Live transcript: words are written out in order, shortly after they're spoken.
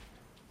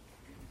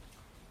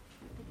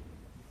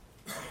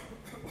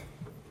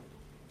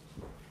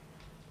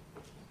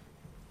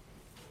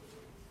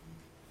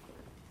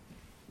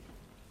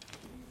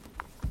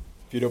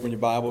If you'd open your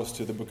Bibles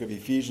to the book of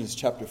Ephesians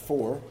chapter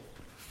 4.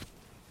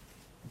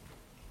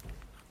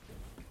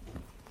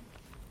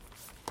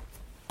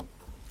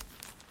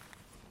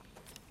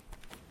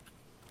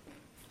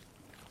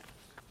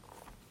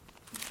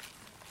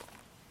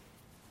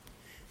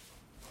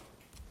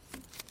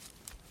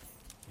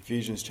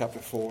 Ephesians chapter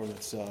 4,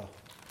 let's go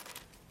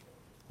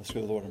to the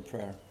Lord in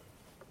prayer.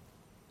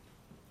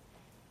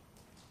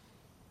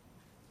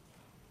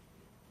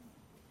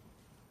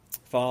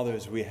 Father,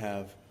 as we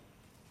have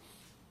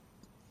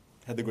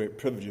had the great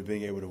privilege of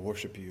being able to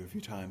worship you a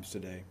few times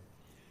today,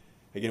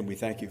 again, we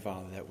thank you,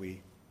 Father, that we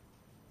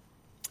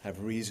have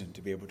reason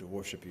to be able to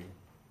worship you.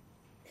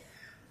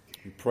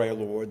 We pray,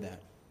 Lord,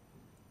 that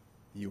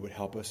you would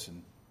help us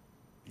and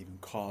even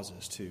cause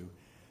us to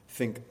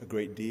think a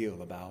great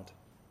deal about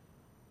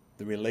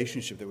the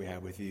relationship that we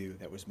have with you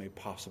that was made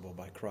possible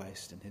by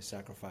Christ and his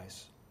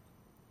sacrifice.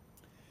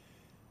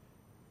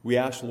 We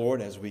ask,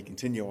 Lord, as we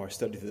continue our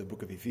study through the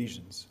book of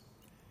Ephesians,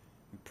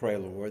 we pray,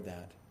 Lord,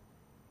 that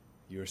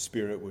your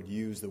Spirit would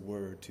use the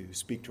word to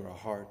speak to our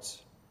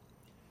hearts.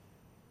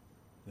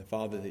 The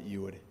Father, that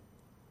you would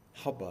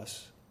help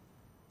us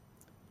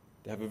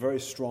to have a very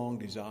strong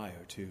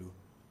desire to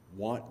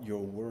want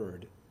your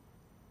word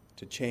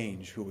to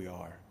change who we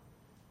are.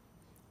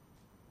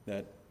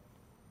 That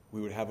we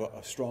would have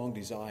a strong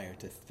desire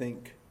to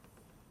think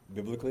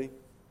biblically,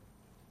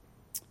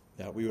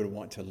 that we would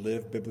want to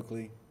live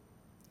biblically,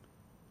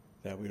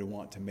 that we would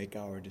want to make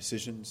our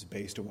decisions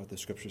based on what the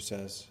Scripture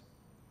says.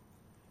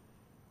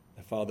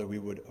 That, Father, we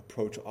would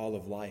approach all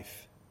of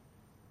life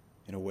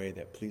in a way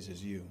that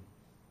pleases you.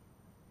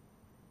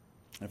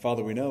 And,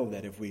 Father, we know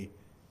that if we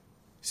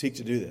seek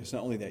to do this,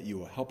 not only that you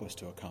will help us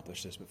to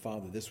accomplish this, but,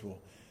 Father, this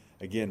will,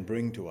 again,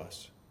 bring to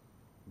us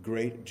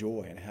great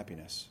joy and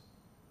happiness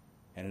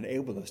and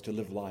enable us to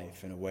live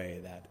life in a way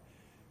that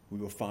we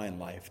will find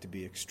life to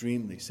be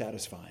extremely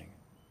satisfying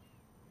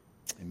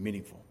and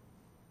meaningful.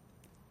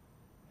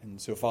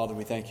 And so, Father,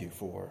 we thank you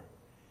for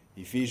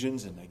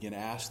Ephesians, and again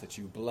ask that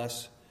you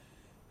bless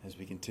as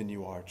we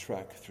continue our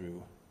trek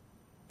through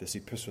this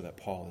epistle that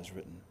Paul has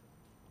written.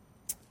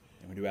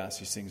 And we do ask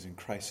these things in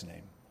Christ's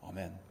name.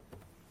 Amen.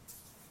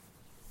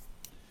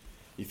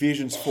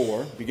 Ephesians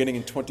 4, beginning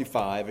in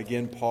 25,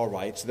 again Paul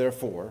writes,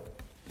 "Therefore,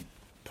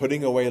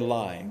 putting away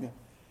lying,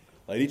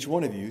 let each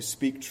one of you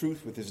speak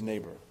truth with his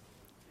neighbor,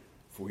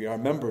 for we are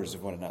members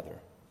of one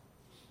another.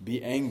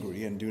 Be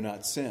angry and do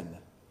not sin.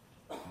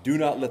 Do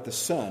not let the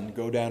sun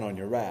go down on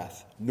your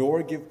wrath,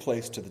 nor give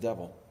place to the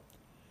devil.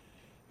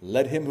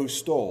 Let him who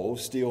stole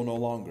steal no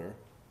longer,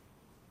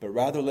 but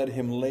rather let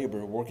him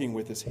labor, working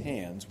with his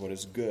hands what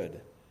is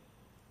good,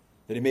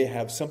 that he may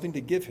have something to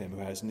give him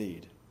who has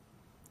need.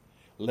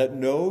 Let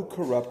no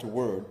corrupt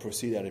word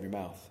proceed out of your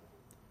mouth,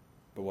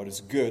 but what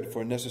is good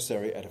for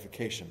necessary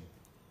edification,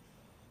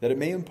 that it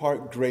may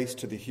impart grace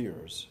to the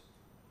hearers.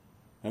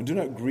 And do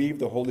not grieve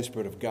the Holy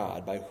Spirit of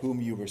God, by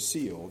whom you were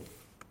sealed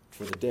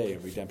for the day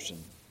of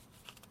redemption."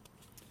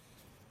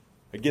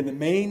 Again, the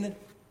main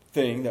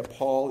thing that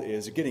Paul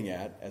is getting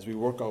at as we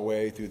work our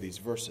way through these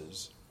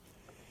verses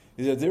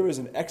is that there is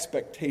an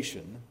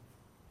expectation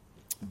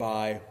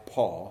by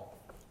Paul,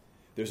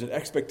 there's an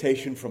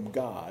expectation from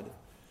God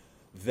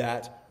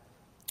that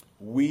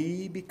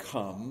we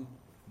become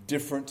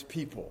different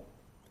people,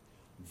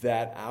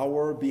 that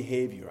our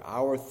behavior,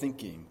 our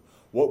thinking,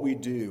 what we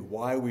do,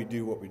 why we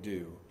do what we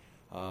do,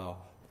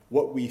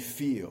 what we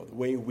feel, the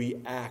way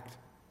we act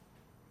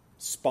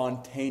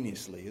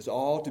spontaneously is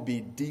all to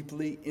be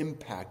deeply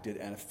impacted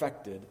and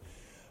affected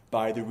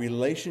by the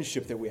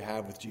relationship that we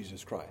have with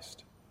Jesus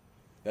Christ.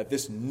 That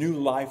this new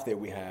life that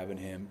we have in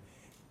him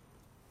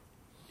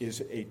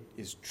is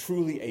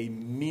truly a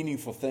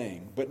meaningful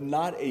thing, but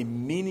not a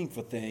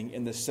meaningful thing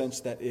in the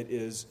sense that it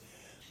is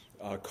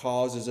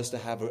causes us to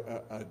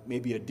have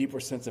maybe a deeper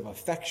sense of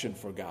affection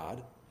for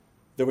God,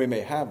 though we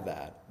may have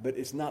that, but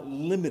it's not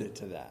limited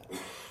to that.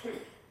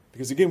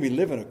 Because again, we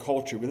live in a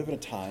culture, we live in a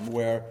time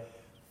where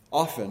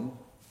often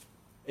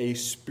a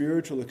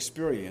spiritual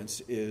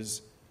experience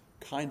is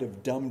kind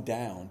of dumbed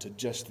down to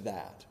just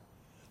that.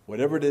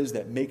 Whatever it is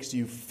that makes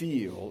you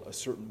feel a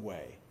certain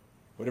way,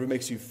 whatever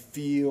makes you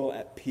feel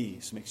at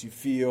peace, makes you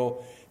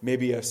feel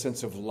maybe a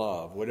sense of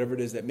love, whatever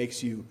it is that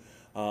makes you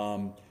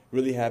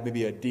really have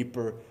maybe a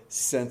deeper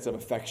sense of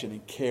affection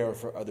and care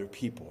for other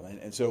people.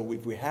 And so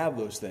we have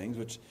those things,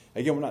 which,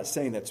 again, we're not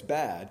saying that's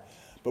bad,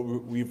 but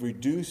we've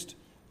reduced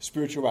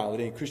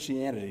spirituality and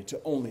Christianity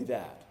to only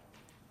that.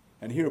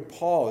 And here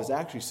Paul is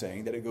actually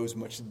saying that it goes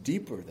much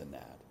deeper than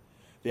that.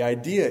 The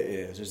idea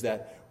is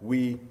that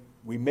we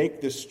make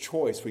this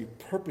choice, we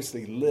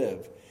purposely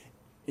live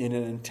in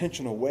an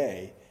intentional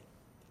way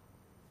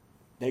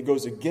that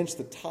goes against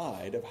the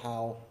tide of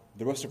how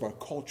the rest of our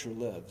culture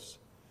lives.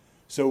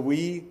 So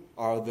we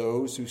are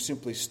those who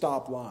simply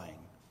stop lying.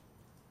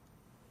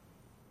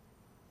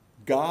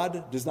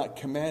 God does not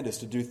command us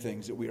to do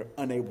things that we are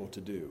unable to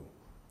do.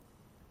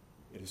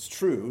 It is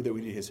true that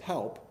we need his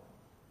help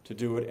to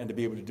do it and to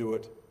be able to do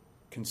it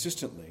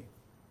consistently.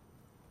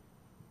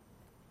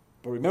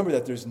 But remember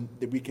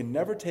that we can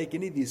never take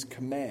any of these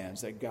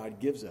commands that God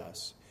gives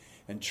us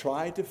and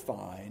try to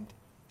find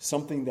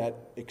something that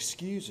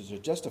excuses or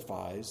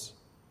justifies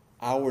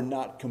our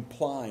not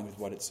complying with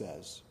what it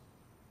says.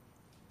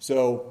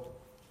 So,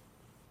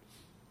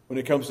 when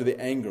it comes to the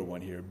anger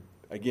one here,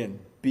 again,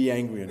 be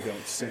angry and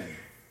don't sin.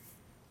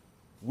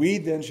 We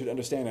then should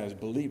understand as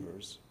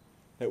believers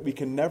that we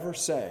can never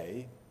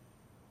say,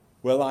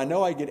 well, I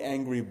know I get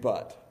angry,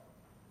 but,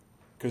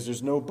 because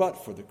there's no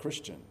but for the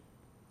Christian.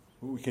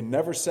 We can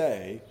never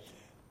say,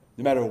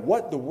 no matter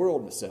what the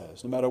world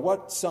says, no matter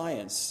what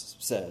science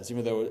says,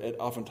 even though it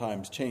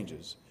oftentimes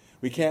changes,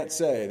 we can't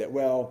say that,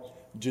 well,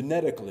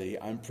 genetically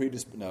I'm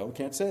predisposed. No, we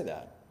can't say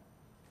that.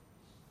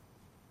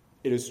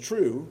 It is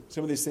true,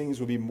 some of these things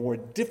will be more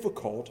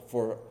difficult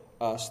for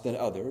us than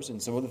others,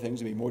 and some other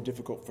things will be more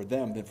difficult for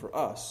them than for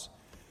us.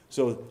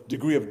 So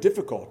degree of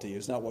difficulty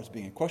is not what's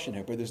being in question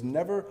here, but there's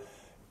never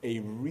a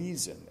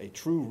reason, a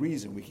true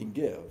reason we can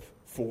give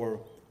for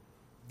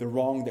the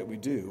wrong that we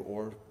do,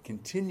 or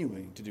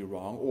continuing to do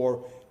wrong,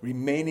 or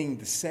remaining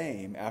the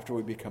same after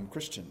we become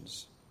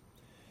Christians.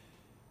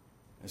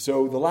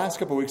 So the last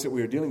couple of weeks that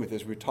we were dealing with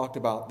this, we talked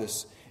about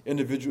this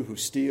individual who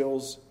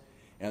steals,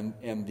 and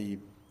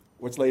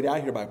what's laid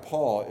out here by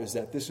Paul is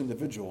that this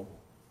individual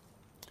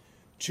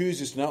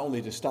chooses not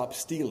only to stop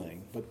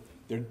stealing, but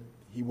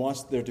he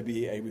wants there to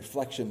be a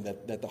reflection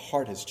that the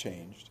heart has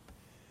changed.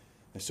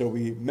 And so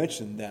we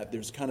mentioned that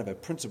there's kind of a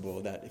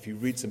principle that if you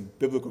read some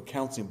biblical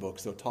counseling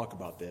books, they'll talk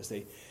about this.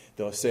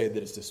 They'll say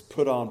that it's this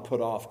put on, put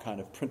off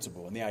kind of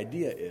principle. And the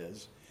idea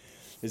is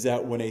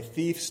that when a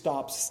thief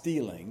stops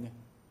stealing,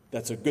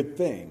 that's a good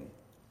thing,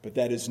 but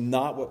that is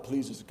not what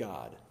pleases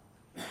God.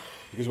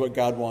 Because what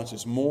God wants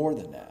is more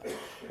than that.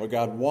 What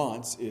God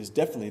wants is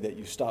definitely that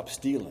you stop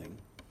stealing.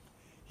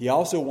 He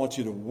also wants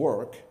you to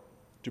work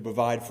to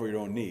provide for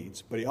your own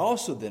needs, but he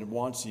also then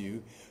wants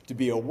you to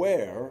be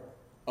aware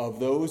of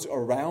those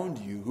around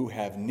you who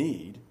have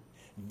need.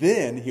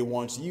 Then he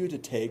wants you to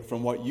take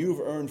from what you've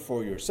earned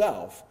for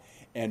yourself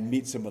and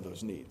meet some of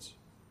those needs.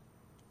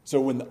 So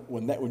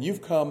when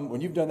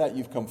you've done that,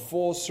 you've come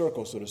full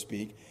circle, so to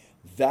speak.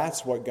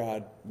 That's what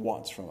God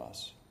wants from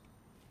us.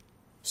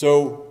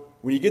 So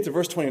when you get to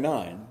verse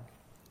 29,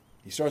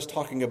 he starts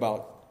talking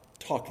about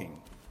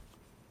talking.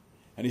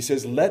 And he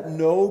says, let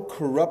no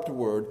corrupt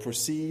word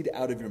proceed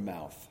out of your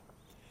mouth.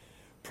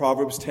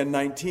 Proverbs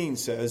 10:19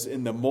 says,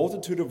 in the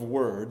multitude of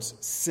words,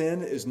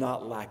 sin is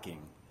not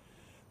lacking,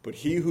 but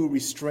he who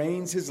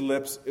restrains his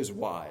lips is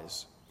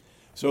wise.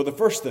 So the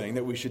first thing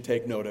that we should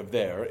take note of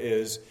there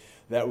is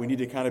that we need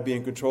to kind of be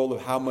in control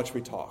of how much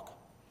we talk.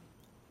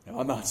 Now,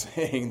 I'm not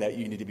saying that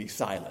you need to be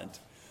silent,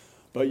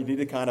 but you need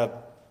to kind of,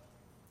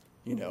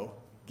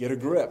 get a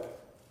grip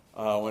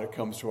when it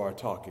comes to our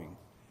talking.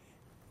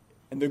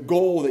 And the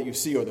goal that you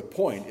see, or the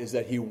point, is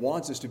that he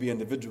wants us to be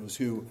individuals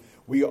who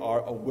we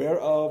are aware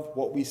of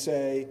what we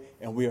say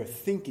and we are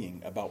thinking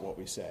about what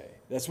we say.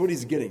 That's what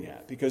he's getting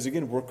at, because,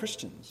 again, we're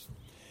Christians.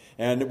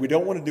 And we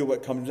don't want to do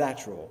what comes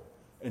natural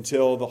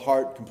until the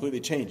heart completely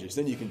changes.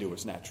 Then you can do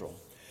what's natural.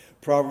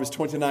 Proverbs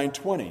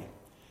 29:20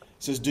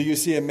 says, do you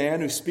see a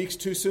man who speaks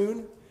too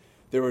soon?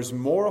 There is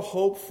more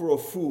hope for a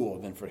fool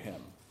than for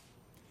him.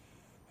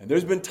 And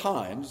there's been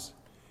times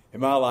in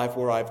my life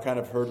where I've kind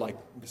of heard like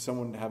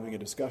someone having a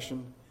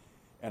discussion,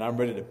 and I'm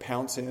ready to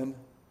pounce in,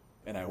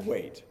 and I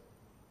wait.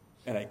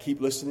 And I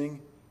keep listening,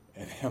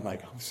 and I'm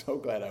like, I'm so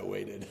glad I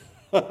waited.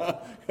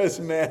 Because,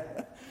 man,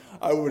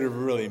 I would have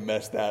really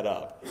messed that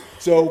up.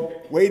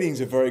 So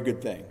waiting's a very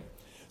good thing.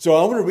 So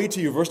I'm going to read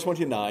to you verse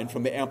 29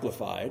 from the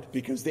Amplified,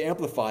 because the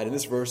Amplified in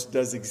this verse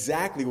does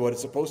exactly what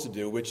it's supposed to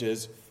do, which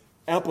is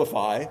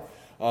amplify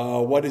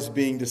what is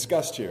being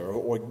discussed here,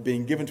 or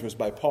being given to us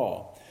by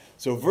Paul.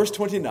 So verse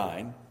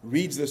 29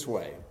 reads this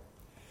way: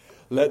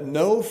 let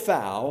no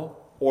foul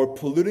or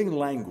polluting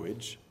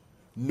language,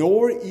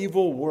 nor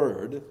evil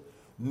word,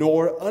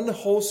 nor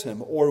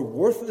unwholesome or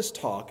worthless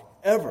talk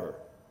ever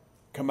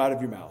come out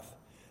of your mouth,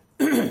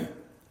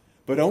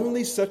 but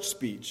only such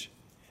speech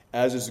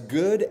as is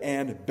good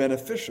and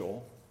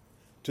beneficial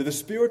to the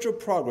spiritual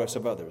progress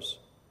of others,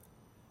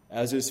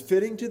 as is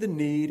fitting to the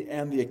need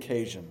and the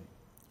occasion,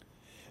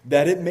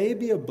 that it may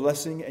be a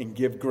blessing and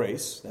give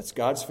grace, that's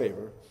God's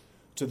favor,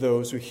 to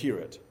those who hear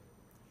it.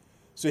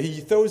 So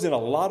he throws in a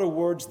lot of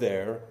words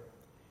there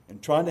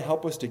and trying to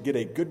help us to get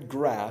a good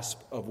grasp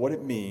of what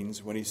it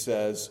means when he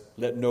says,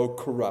 let no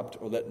corrupt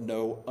or let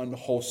no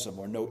unwholesome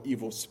or no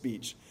evil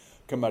speech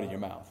come out of your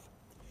mouth.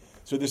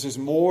 So this is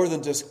more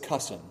than just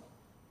cussing.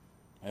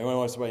 Anyone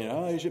wants to say,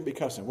 you shouldn't be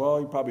cussing. Well,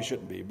 you probably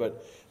shouldn't be,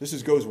 but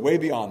this goes way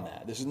beyond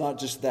that. This is not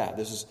just that.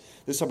 This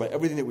is about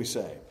everything that we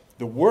say.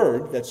 The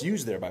word that's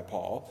used there by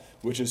Paul,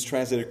 which is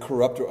translated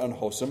corrupt or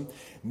unwholesome,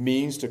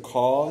 means to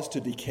cause,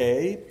 to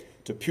decay,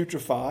 to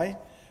putrefy.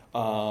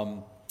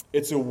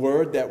 It's a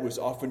word that was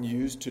often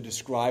used to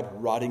describe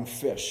rotting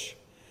fish.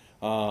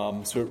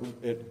 So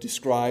it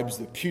describes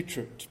the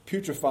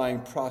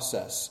putrefying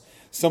process,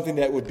 something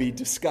that would be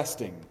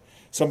disgusting,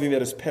 something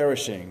that is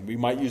perishing. We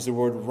might use the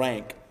word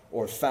rank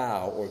or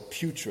foul or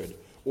putrid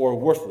or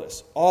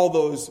worthless. All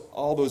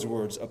those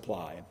words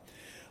apply.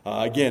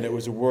 Again, it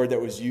was a word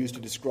that was used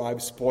to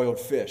describe spoiled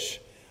fish.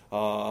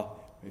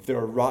 If there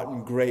are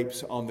rotten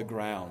grapes on the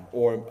ground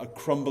or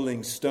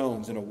crumbling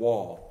stones in a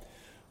wall.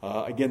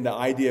 Again, the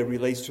idea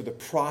relates to the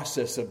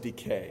process of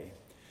decay.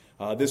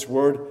 This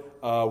word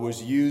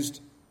was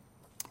used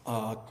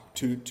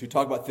to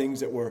talk about things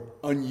that were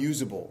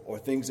unusable or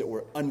things that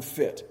were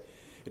unfit.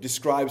 It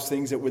describes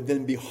things that would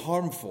then be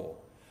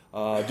harmful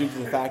due to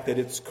the fact that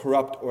it's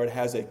corrupt or it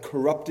has a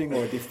corrupting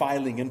or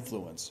defiling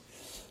influence.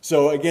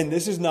 So again,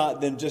 this is not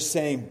then just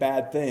saying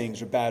bad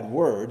things or bad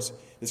words.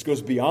 This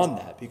goes beyond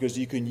that, because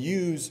you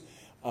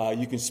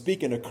can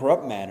speak in a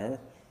corrupt manner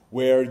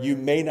where you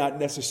may not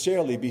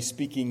necessarily be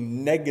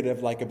speaking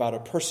negative like about a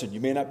person.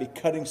 You may not be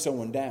cutting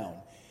someone down.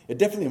 It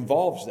definitely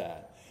involves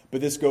that,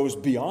 but this goes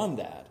beyond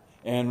that.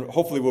 And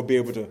hopefully we'll be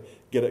able to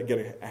get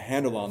a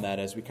handle on that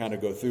as we kind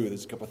of go through.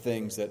 There's a couple of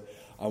things that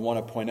I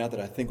want to point out that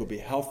I think will be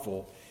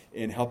helpful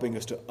in helping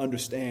us to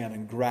understand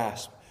and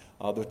grasp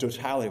the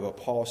totality of what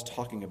Paul is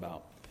talking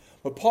about.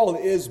 But Paul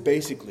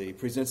basically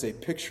presents a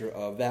picture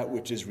of that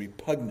which is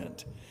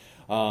repugnant.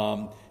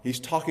 He's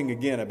talking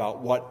again about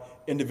what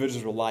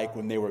individuals were like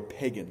when they were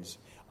pagans,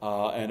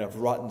 and of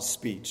rotten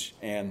speech,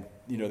 and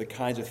the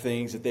kinds of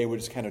things that they would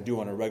just kind of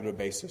do on a regular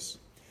basis.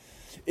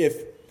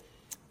 If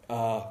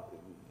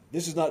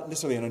this is not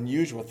necessarily an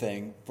unusual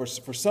thing for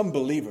some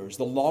believers,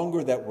 the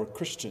longer that we're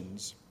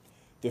Christians,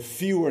 the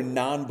fewer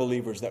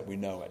non-believers that we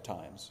know at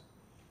times.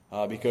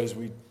 Because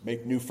we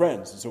make new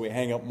friends, and so we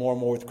hang out more and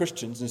more with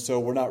Christians, and so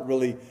we're not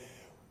really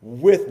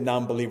with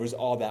non-believers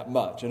all that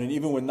much. And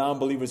even when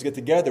non-believers get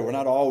together, we're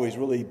not always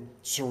really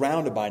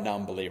surrounded by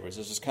non-believers.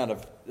 That's kind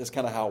of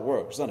how it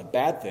works. It's not a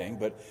bad thing,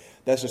 but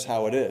that's just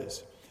how it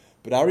is.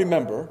 But I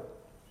remember,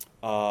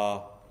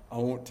 I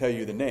won't tell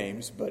you the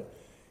names, but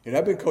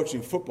I've been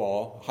coaching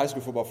football, high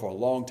school football, for a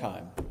long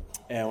time.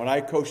 And when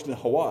I coached in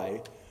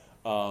Hawaii,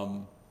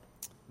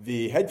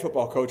 the head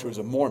football coach was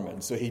a Mormon,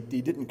 so he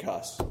didn't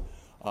cuss.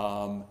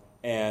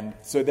 And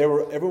so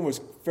everyone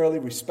was fairly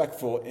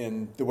respectful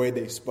in the way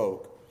they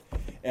spoke.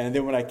 And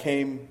then when I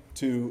came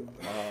to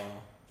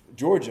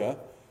Georgia,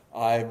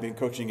 I've been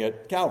coaching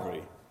at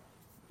Calvary.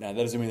 Now, that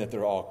doesn't mean that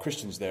they're all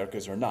Christians there,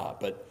 because they're not.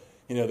 But,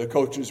 the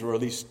coaches were, at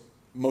least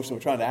most of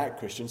them, trying to act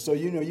Christian. So,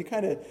 you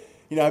kind of,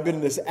 I've been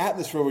in this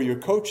atmosphere where you're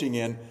coaching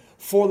and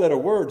four-letter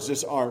words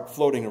just aren't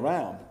floating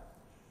around.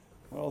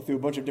 Well, through a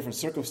bunch of different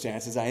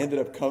circumstances, I ended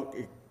up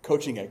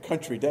coaching at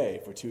Country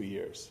Day for 2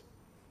 years.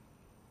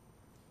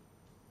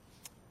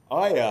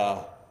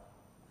 I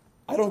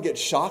don't get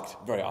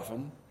shocked very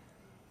often.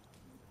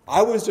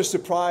 I was just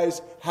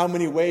surprised how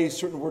many ways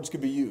certain words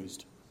could be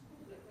used.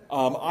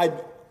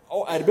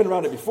 I'd been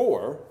around it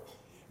before,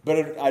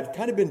 but I'd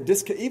kind of been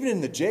even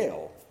in the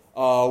jail,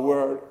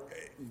 where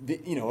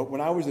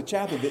when I was the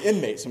chaplain, the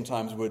inmates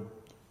sometimes would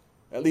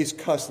at least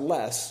cuss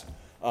less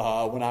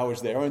when I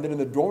was there, and then in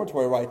the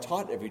dormitory where I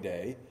taught every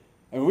day,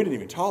 we didn't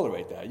even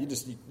tolerate that.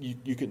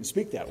 You couldn't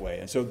speak that way,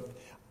 and so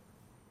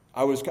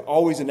I was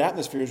always in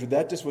atmospheres where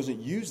that just wasn't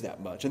used that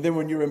much. And then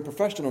when you're in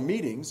professional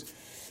meetings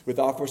with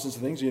officers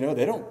and things,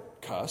 they don't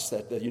cuss,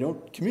 that you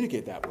don't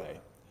communicate that way.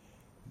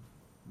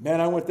 Man,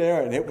 I went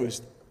there and it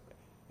was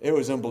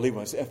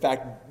unbelievable. In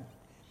fact,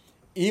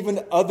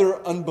 even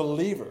other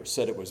unbelievers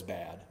said it was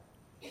bad.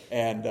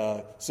 And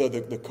so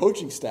the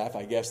coaching staff,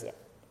 I guess,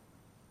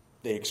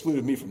 they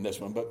excluded me from this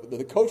one, but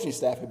the coaching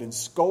staff had been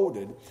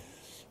scolded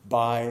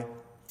by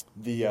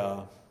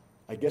the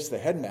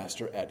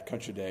headmaster at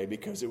Country Day,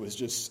 because it was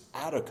just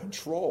out of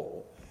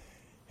control.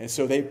 And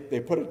so they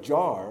put a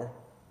jar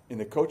in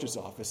the coach's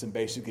office, and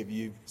basically if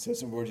you said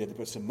some words, you had to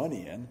put some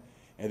money in.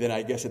 And then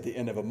I guess at the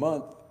end of a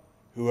month,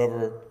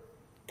 whoever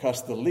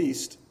cussed the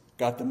least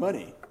got the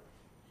money.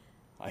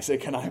 I said,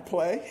 "Can I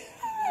play?"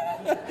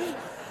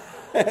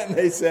 And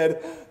they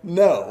said,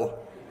 "No,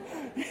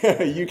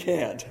 you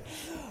can't."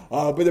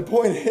 But the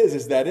point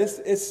is that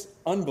it's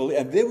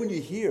unbelievable. And then when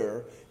you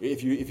hear,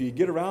 if you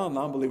get around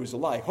non-believers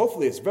alike,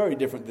 hopefully it's very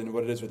different than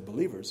what it is with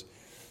believers.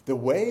 The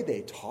way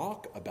they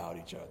talk about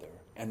each other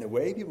and the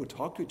way people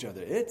talk to each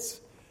other,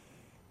 it's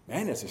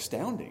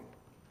astounding.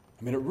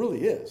 It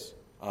really is.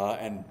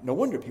 And no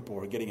wonder people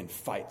are getting in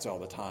fights all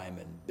the time.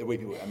 And the way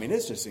people,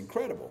 it's just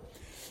incredible.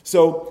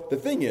 So the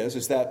thing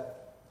is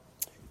that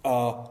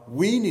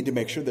we need to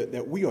make sure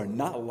that we are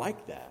not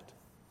like that.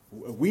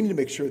 We need to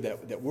make sure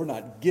that we're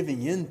not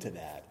giving in to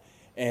that.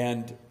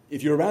 And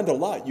if you're around it a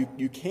lot,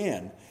 you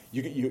can.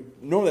 You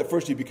normally at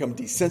first you become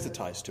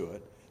desensitized to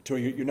it, to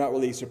where you're not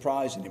really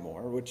surprised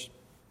anymore, which,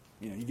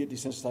 you get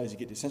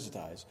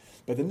desensitized.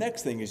 But the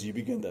next thing is you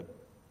begin to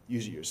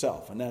use it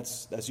yourself, and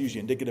that's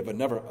usually indicative of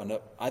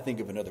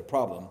another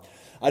problem.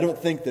 I don't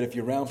think that if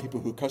you're around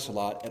people who cuss a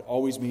lot, it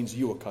always means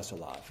you will cuss a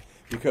lot.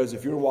 Because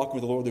if you're walking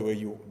with the Lord the way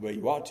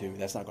you ought to,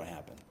 that's not going to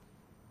happen.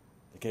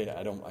 Okay,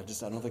 I don't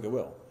think it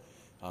will.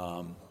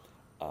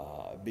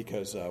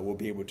 Because we'll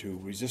be able to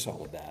resist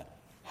all of that.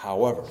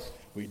 However,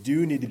 we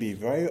do need to be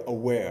very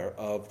aware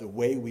of the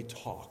way we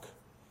talk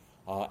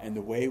and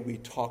the way we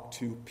talk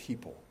to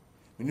people.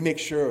 We need to make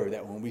sure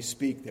that when we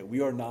speak that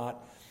we are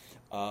not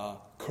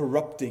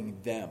corrupting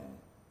them.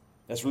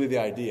 That's really the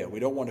idea. We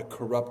don't want to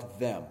corrupt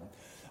them.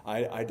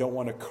 I don't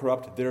want to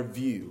corrupt their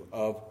view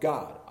of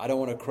God. I don't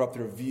want to corrupt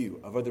their view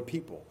of other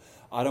people.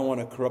 I don't want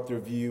to corrupt their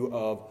view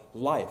of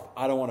life.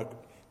 I don't want to,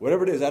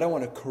 whatever it is, I don't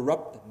want to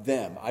corrupt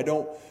them. I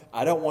don't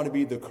want to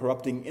be the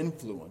corrupting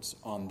influence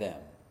on them.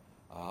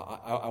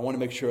 I want to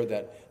make sure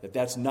that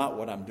that's not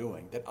what I'm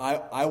doing. That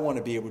I want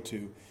to be able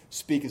to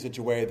speak in such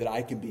a way that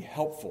I can be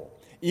helpful,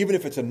 even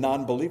if it's a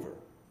non-believer.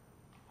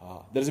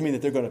 That doesn't mean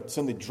that they're going to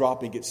suddenly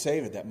drop and get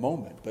saved at that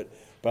moment, but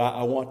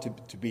I want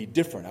to be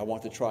different. I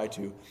want to try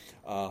to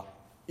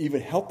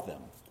even help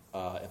them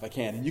if I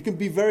can. And you can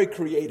be very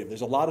creative.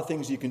 There's a lot of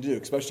things you can do,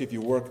 especially if you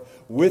work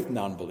with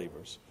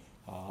non-believers.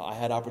 I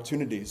had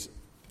opportunities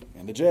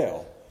in the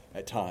jail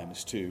at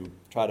times to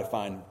try to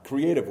find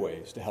creative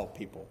ways to help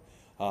people.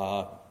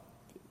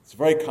 It's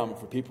very common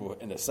for people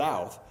in the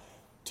South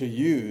to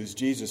use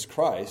Jesus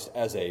Christ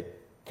as a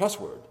cuss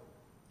word.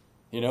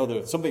 You know,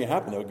 there's something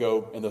happened, they'll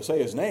go and they'll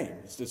say his name.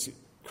 It's just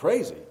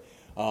crazy.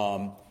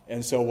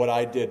 And so what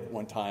I did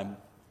one time,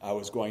 I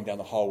was going down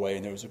the hallway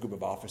and there was a group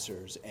of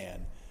officers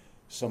and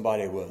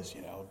somebody was,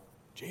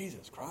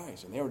 Jesus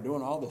Christ, and they were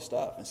doing all this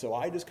stuff. And so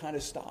I just kind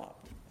of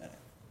stopped.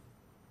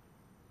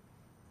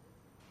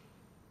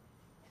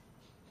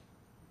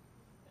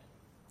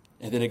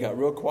 And then it got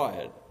real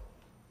quiet.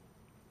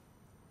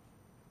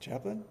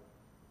 Chaplain?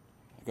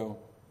 I go,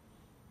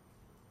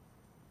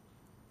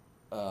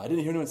 I didn't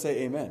hear anyone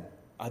say amen.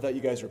 I thought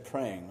you guys were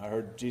praying. I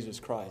heard Jesus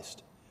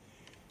Christ.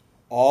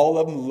 All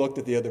of them looked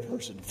at the other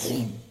person.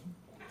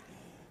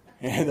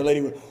 And the lady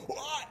went,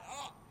 what?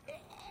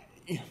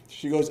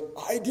 She goes,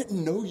 I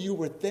didn't know you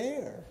were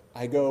there.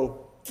 I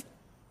go,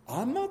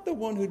 I'm not the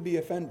one who'd be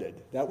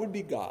offended. That would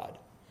be God.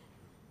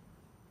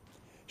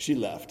 She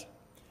left.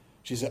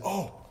 She said,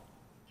 oh,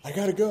 I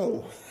got to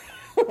go.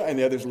 And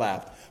the others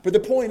laughed. But the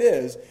point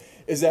is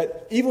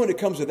that even when it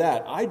comes to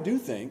that, I do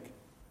think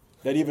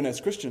that even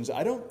as Christians,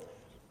 I'm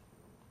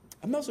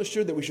not so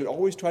sure that we should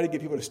always try to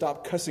get people to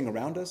stop cussing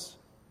around us,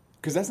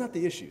 because that's not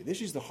the issue. The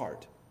issue is the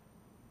heart.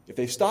 If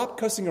they stop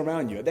cussing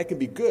around you, that can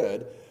be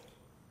good,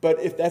 but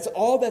if that's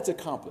all that's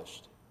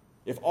accomplished,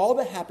 if all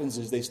that happens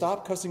is they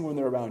stop cussing when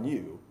they're around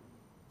you,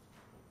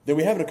 then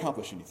we haven't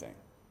accomplished anything.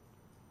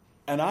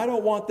 And I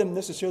don't want them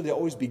necessarily to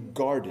always be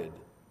guarded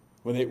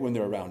when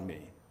they're around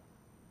me.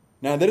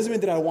 Now, that doesn't mean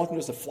that I want them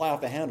just to fly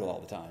off the handle all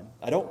the time.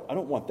 I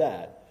don't want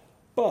that.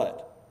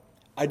 But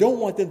I don't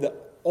want them to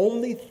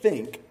only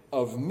think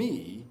of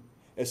me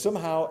as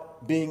somehow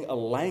being a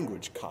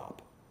language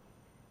cop.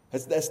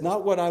 That's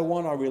not what I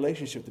want our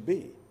relationship to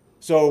be.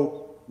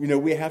 So,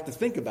 we have to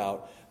think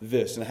about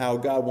this and how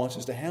God wants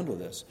us to handle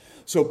this.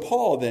 So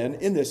Paul then,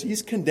 in this,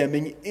 he's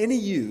condemning any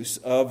use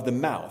of the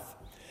mouth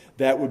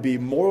that would be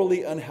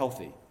morally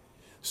unhealthy.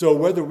 So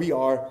whether we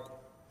are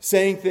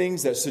saying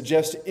things that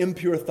suggest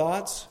impure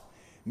thoughts,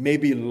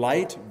 maybe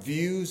light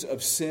views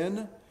of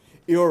sin,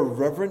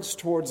 irreverence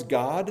towards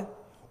God,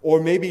 or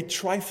maybe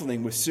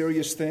trifling with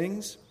serious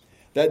things,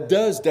 that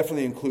does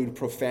definitely include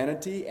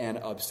profanity and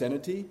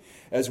obscenity,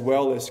 as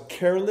well as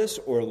careless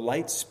or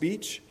light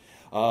speech,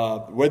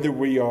 whether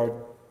we are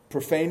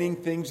profaning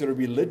things that are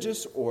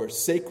religious or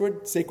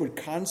sacred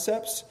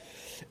concepts,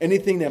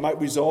 anything that might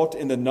result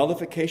in the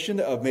nullification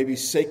of maybe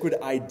sacred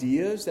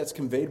ideas that's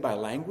conveyed by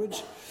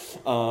language.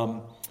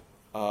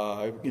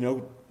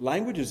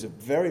 Language is a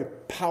very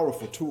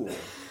powerful tool.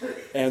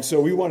 And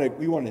so we want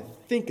to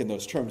think in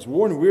those terms.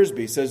 Warren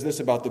Wiersbe says this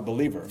about the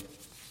believer.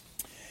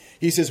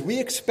 He says, we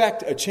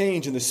expect a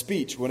change in the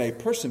speech when a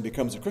person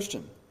becomes a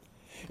Christian.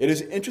 It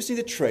is interesting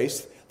to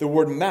trace the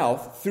word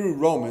mouth through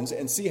Romans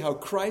and see how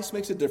Christ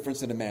makes a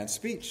difference in a man's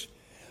speech.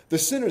 The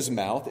sinner's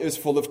mouth is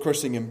full of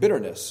cursing and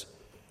bitterness.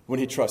 When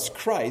he trusts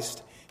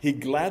Christ, he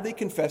gladly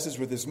confesses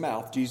with his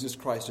mouth Jesus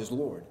Christ is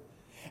Lord.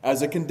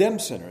 As a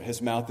condemned sinner,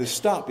 his mouth is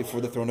stopped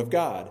before the throne of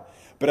God.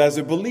 But as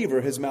a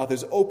believer, his mouth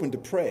is open to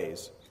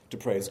praise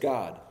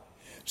God.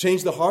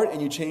 Change the heart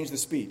and you change the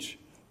speech.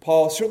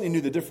 Paul certainly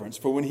knew the difference,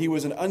 for when he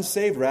was an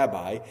unsaved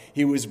rabbi,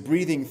 he was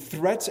breathing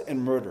threats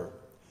and murder.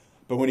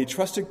 But when he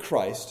trusted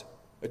Christ,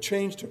 a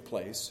change took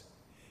place.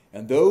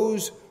 And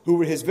those who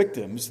were his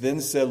victims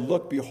then said,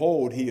 look,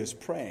 behold, he is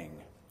praying.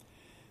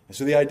 And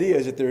so the idea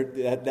is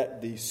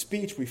that the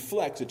speech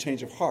reflects a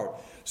change of heart.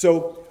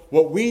 So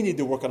what we need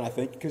to work on, I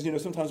think, because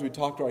sometimes we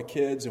talk to our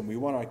kids and we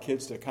want our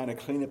kids to kind of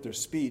clean up their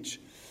speech.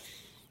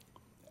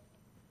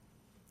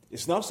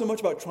 It's not so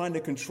much about trying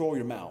to control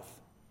your mouth.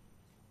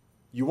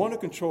 You want to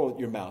control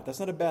your mouth. That's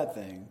not a bad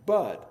thing.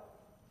 But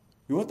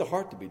we want the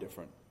heart to be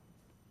different.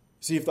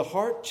 See, if the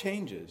heart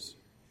changes,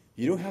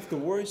 you don't have to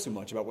worry so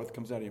much about what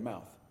comes out of your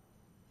mouth.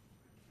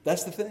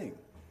 That's the thing.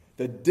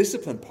 The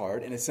discipline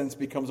part, in a sense,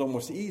 becomes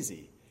almost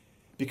easy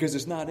because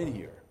it's not in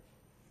here.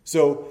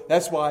 So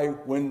that's why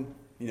when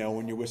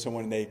you're with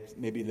someone and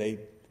they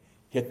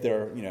hit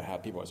their, how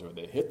people always say,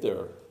 they hit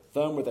their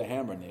thumb with a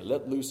hammer and they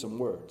let loose some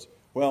words.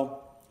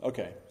 Well,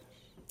 okay.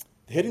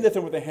 Hitting the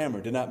thumb with a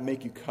hammer did not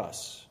make you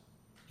cuss.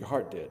 Your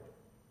heart did.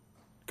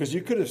 Because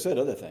you could have said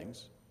other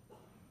things.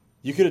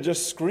 You could have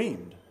just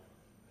screamed.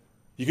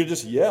 You could have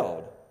just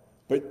yelled.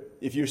 But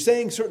if you're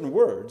saying certain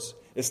words,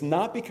 it's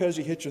not because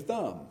you hit your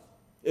thumb.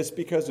 It's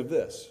because of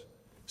this.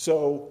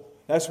 So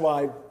that's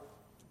why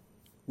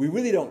we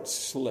really don't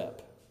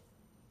slip.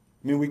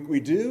 I mean, we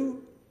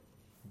do.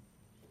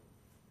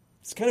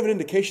 It's kind of an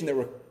indication that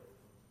we're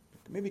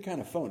maybe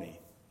kind of phony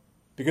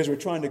because we're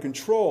trying to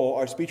control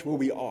our speech where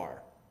we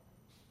are.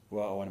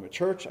 Well, when I'm at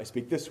church, I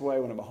speak this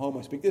way. When I'm at home,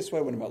 I speak this way.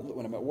 When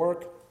I'm at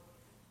work,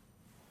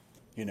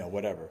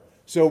 whatever.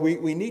 So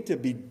we need to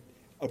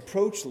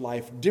approach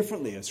life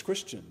differently as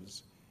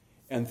Christians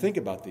and think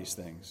about these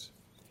things.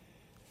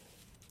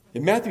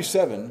 In Matthew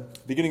 7,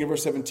 beginning of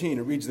verse 17,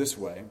 it reads this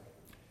way: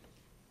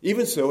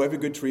 "Even so, every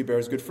good tree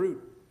bears good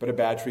fruit, but a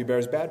bad tree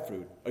bears bad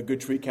fruit. A good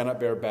tree cannot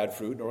bear bad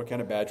fruit, nor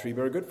can a bad tree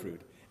bear good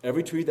fruit.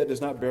 Every tree that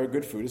does not bear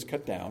good fruit is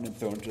cut down and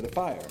thrown into the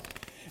fire."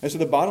 And so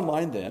the bottom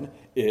line then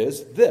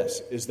is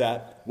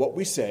that what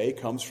we say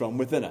comes from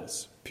within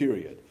us,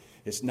 period.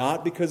 It's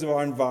not because of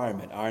our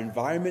environment. Our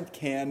environment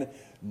can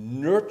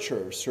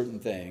nurture certain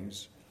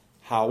things.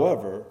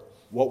 However,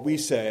 what we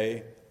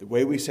say, the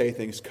way we say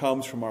things,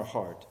 comes from our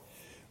heart.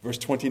 Verse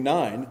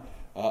 29,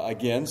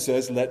 again,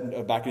 says,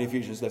 back in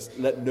Ephesians,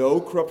 let no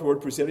corrupt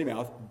word proceed out of your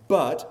mouth,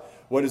 but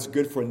what is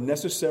good for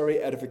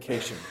necessary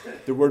edification.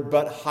 The word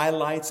 "but"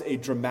 highlights a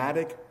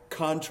dramatic,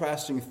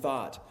 contrasting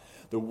thought.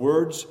 The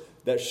words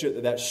that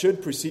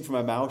should proceed from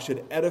my mouth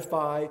should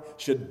edify,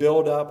 should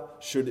build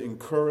up, should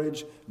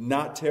encourage,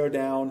 not tear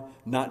down,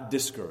 not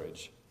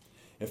discourage.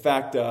 In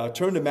fact,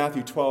 turn to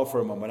Matthew 12 for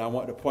a moment. I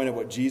want to point out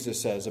what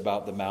Jesus says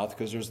about the mouth,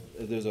 because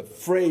there's a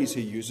phrase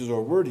he uses or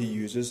a word he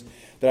uses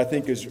that I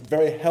think is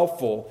very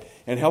helpful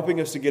in helping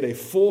us to get a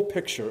full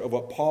picture of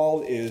what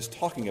Paul is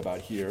talking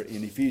about here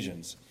in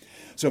Ephesians.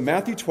 So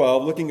Matthew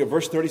 12, looking at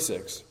verse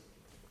 36,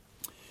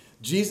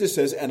 Jesus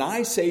says, "And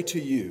I say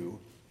to you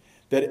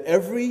that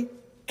every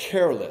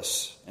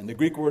careless," and the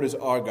Greek word is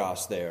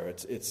argos there.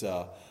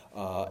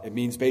 It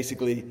means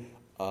basically,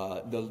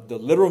 the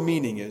literal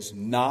meaning is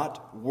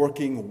not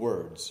working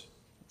words.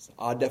 It's an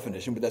odd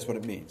definition, but that's what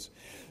it means.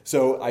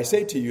 "So I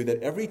say to you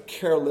that every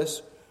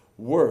careless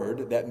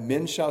word that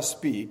men shall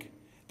speak,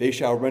 they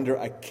shall render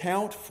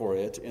account for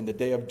it in the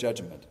day of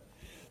judgment."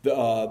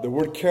 The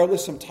word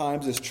careless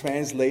sometimes is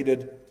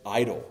translated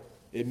idle.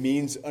 It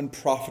means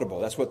unprofitable.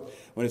 That's what,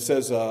 when it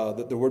says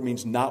that the word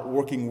means not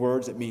working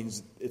words, it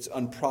means it's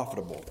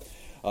unprofitable.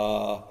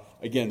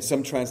 Again,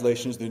 some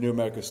translations, the New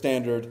American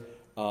Standard,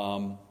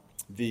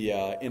 the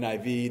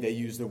NIV, they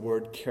use the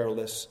word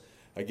careless.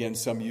 Again,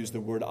 some use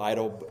the word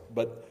idle.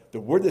 But the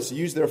word that's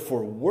used there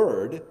for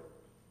word,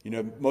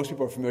 most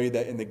people are familiar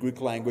that in the Greek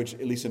language,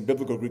 at least in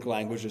biblical Greek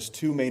language, there's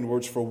two main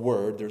words for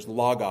word. There's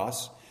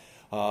logos.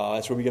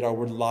 That's where we get our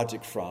word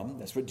logic from.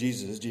 That's what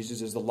Jesus is.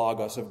 Jesus is the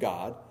logos of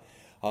God.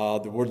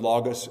 The word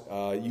logos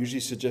usually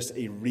suggests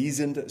a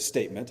reasoned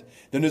statement.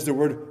 Then there's the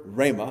word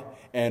rhema,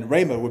 and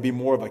rhema would be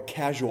more of a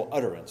casual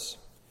utterance.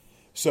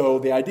 So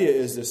the idea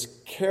is this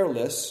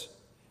careless,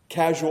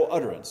 casual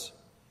utterance.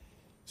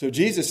 So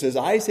Jesus says,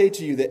 "I say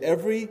to you that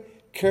every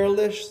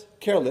careless,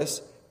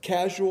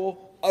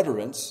 casual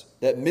utterance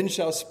that men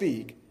shall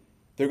speak,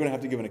 they're going to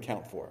have to give an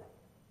account for."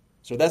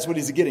 So that's what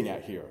he's getting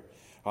at here.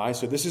 All right,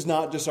 so this is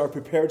not just our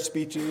prepared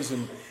speeches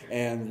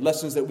and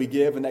lessons that we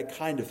give and that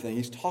kind of thing.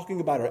 He's talking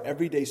about our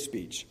everyday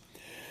speech.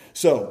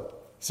 So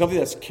something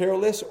that's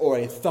careless or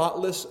a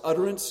thoughtless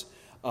utterance,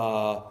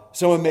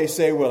 someone may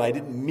say, "Well, I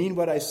didn't mean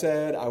what I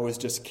said. I was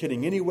just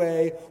kidding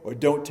anyway," or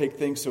 "Don't take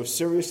things so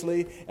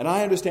seriously." And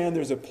I understand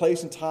there's a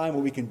place and time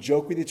where we can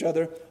joke with each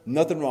other.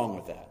 Nothing wrong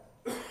with that.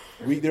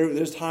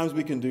 There's times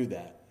we can do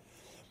that.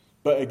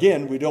 But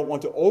again, we don't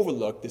want to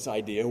overlook this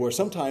idea where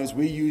sometimes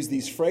we use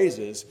these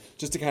phrases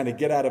just to kind of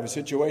get out of a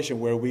situation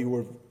where we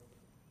were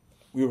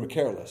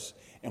careless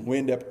and we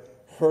end up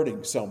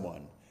hurting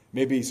someone,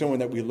 maybe someone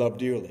that we love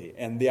dearly.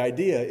 And the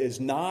idea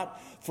is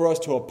not for us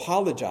to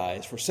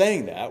apologize for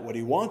saying that. What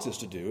he wants us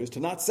to do is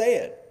to not say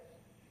it.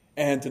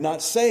 And to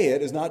not say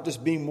it is not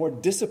just being more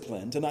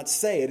disciplined. To not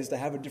say it is to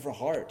have a different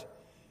heart.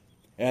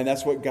 And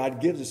that's what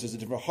God gives us, is a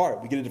different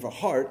heart. We get a different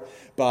heart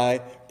by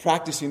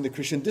practicing the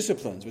Christian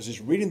disciplines, which is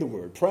reading the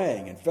Word,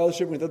 praying, and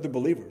fellowshipping with other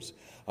believers,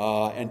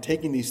 and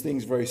taking these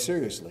things very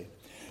seriously.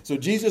 So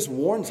Jesus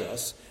warns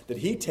us that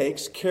he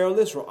takes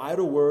careless or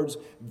idle words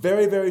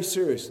very, very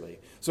seriously.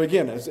 So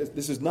again,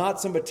 this is not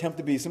some attempt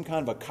to be some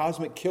kind of a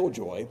cosmic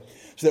killjoy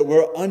so that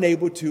we're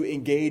unable to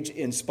engage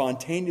in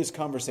spontaneous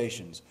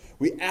conversations.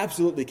 We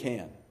absolutely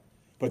can.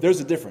 But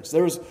there's a difference.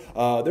 There was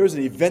an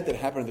event that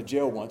happened at the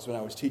jail once when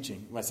I was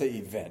teaching. When I say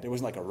event, it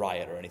wasn't like a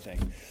riot or anything.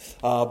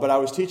 But I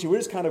was teaching. We were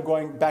just kind of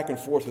going back and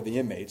forth with the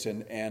inmates.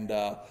 And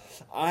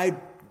I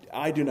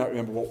do not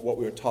remember what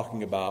we were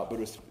talking about, but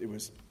it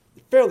was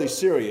fairly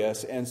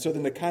serious. And so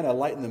then to kind of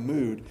lighten the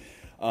mood,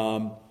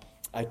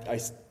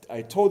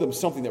 I told them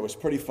something that was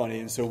pretty funny.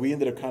 And so we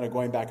ended up kind of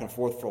going back and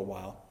forth for a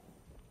while.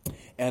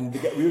 And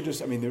we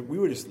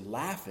were just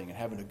laughing and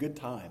having a good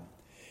time.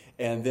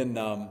 And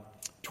then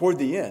toward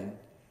the end,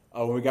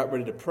 when we got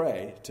ready to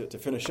pray, to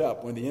finish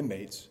up, one of the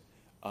inmates,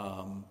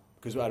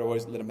 because I'd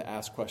always let him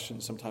ask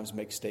questions, sometimes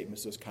make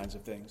statements, those kinds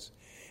of things.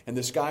 And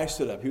this guy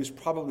stood up. He was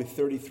probably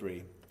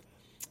 33.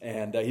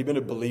 And he'd been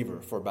a believer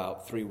for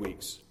about 3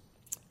 weeks.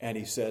 And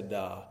he said,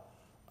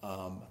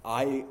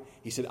 I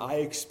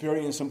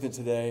experienced something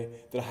today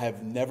that I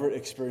have never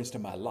experienced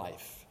in my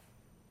life.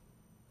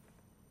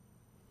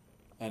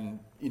 And,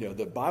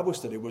 the Bible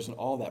study wasn't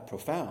all that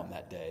profound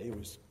that day. It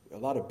was a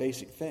lot of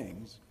basic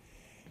things.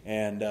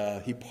 And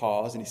he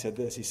paused and he said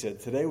this. He said,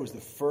 today was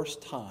the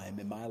first time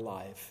in my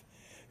life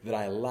that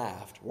I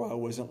laughed where I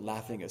wasn't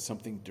laughing at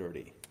something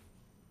dirty.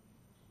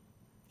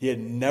 He had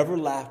never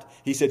laughed.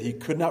 He said he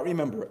could not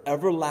remember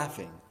ever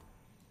laughing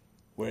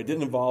where it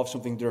didn't involve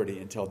something dirty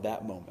until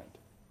that moment.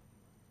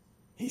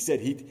 He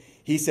said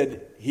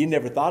he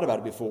never thought about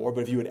it before,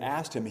 but if you had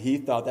asked him, he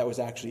thought that was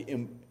actually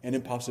an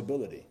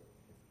impossibility.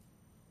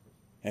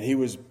 And he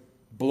was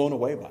blown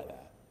away by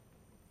that.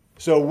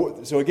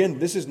 So again,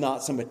 this is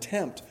not some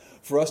attempt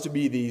for us to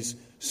be these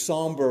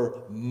somber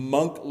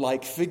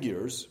monk-like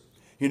figures,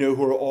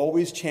 who are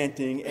always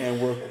chanting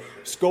and we're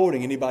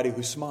scolding anybody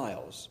who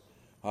smiles.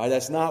 All right,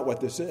 that's not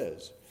what this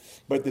is.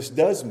 But this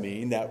does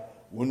mean that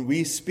when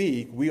we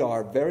speak, we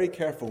are very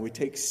careful. We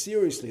take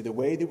seriously the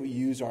way that we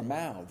use our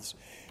mouths.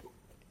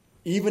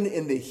 Even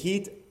in the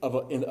heat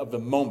of the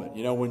moment,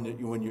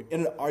 when you're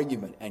in an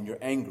argument and you're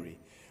angry,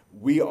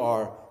 we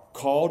are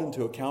called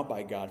into account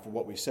by God for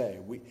what we say.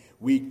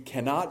 We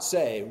cannot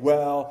say,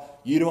 well,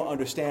 you don't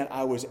understand,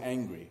 I was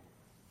angry.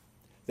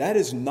 That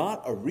is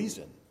not a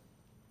reason,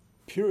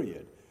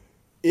 period.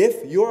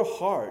 If your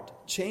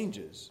heart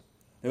changes,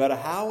 no matter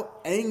how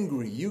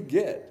angry you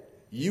get,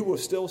 you will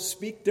still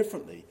speak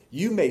differently.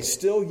 You may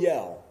still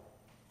yell.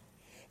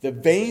 The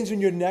veins in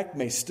your neck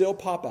may still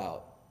pop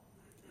out.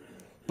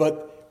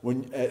 But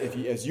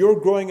as you're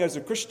growing as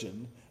a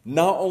Christian,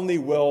 not only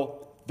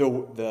will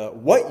the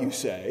what you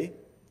say,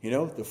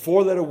 the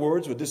four-letter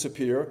words will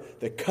disappear,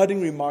 the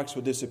cutting remarks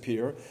will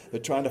disappear, the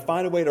trying to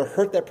find a way to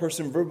hurt that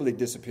person verbally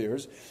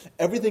disappears.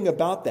 Everything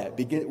about that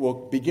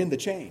will begin to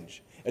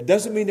change. It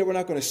doesn't mean that we're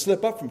not going to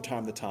slip up from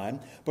time to time,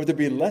 but there'll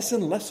be less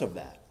and less of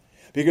that.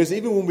 Because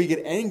even when we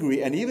get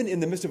angry, and even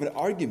in the midst of an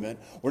argument,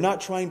 we're not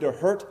trying to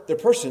hurt the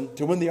person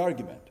to win the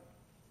argument.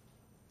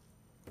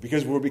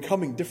 Because we're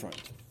becoming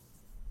different.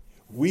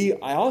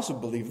 I also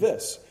believe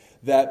this,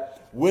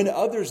 that when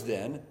others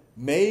then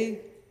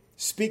may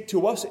speak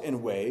to us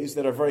in ways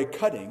that are very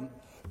cutting,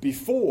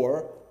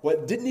 before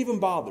what didn't even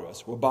bother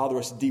us will bother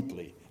us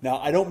deeply. Now,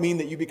 I don't mean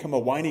that you become a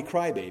whiny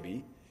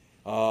crybaby,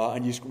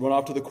 and you run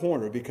off to the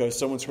corner because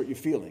someone's hurt your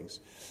feelings.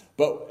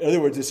 But in other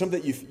words, it's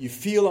something that you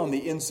feel on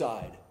the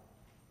inside.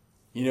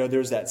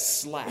 There's that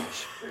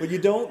slash. But you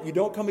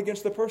don't come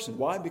against the person.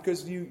 Why?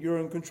 Because you're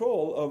in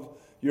control of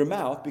your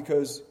mouth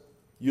because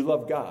you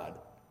love God.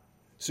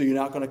 So you're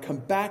not going to come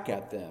back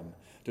at them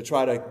to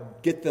try to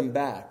get them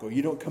back. Or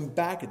you don't come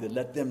back and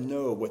let them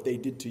know what they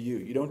did to you.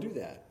 You don't do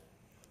that.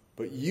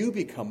 But you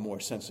become more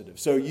sensitive.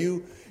 So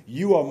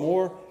you are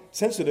more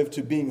sensitive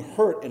to being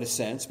hurt in a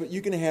sense, but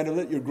you can handle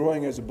it. You're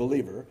growing as a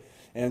believer.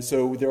 And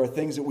so there are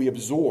things that we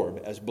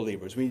absorb as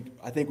believers.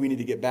 I think we need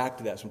to get back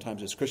to that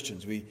sometimes as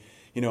Christians.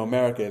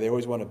 America, they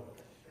always want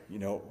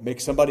to, make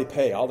somebody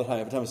pay all the time,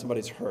 every time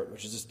somebody's hurt,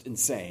 which is just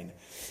insane.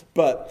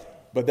 But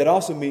that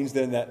also means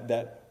then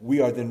that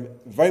we are then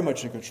very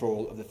much in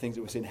control of the things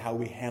that we say and how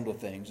we handle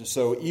things. And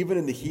so even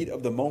in the heat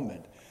of the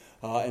moment,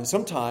 and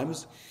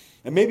sometimes,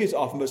 and maybe it's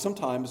often, but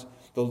sometimes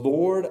the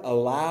Lord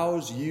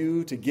allows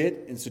you to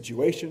get in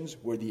situations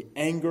where the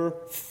anger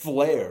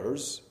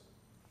flares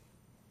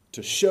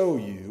to show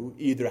you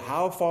either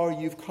how far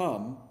you've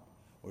come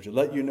or to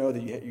let you know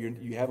that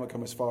you haven't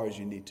come as far as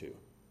you need to.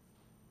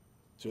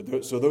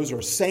 So those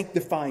are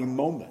sanctifying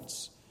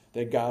moments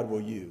that God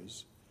will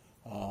use.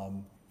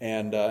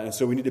 And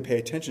so we need to pay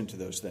attention to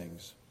those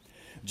things.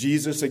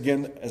 Jesus,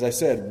 again, as I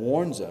said,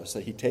 warns us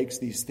that he takes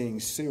these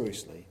things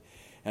seriously.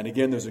 And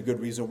again, there's a good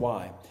reason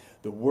why.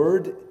 The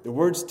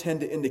words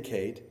tend to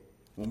indicate,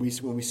 when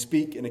we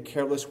speak in a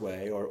careless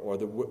way, or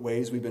the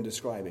ways we've been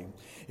describing,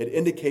 it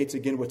indicates,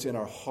 again, what's in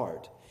our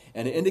heart.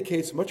 And it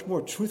indicates much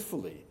more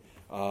truthfully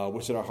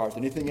what's in our heart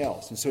than anything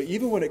else. And so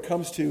even when it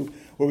comes to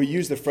where we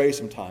use the phrase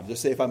sometimes,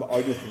 let's say if I'm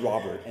arguing with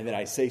Robert and then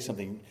I say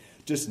something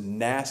just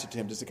nasty to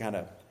him, just to kind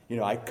of,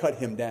 I cut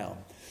him down.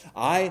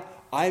 I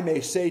may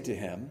say to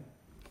him,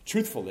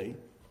 truthfully,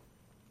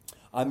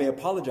 I may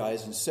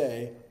apologize and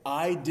say,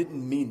 I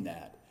didn't mean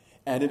that.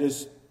 And it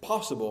is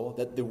possible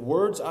that the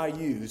words I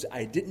use,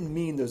 I didn't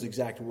mean those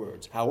exact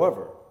words.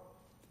 However,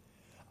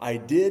 I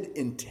did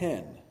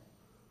intend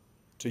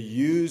to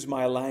use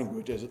my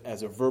language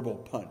as a verbal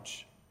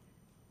punch.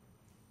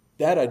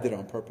 That I did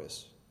on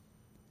purpose.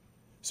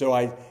 So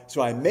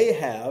I may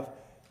have,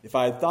 if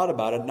I had thought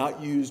about it,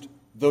 not used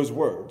those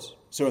words.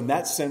 So in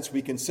that sense,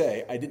 we can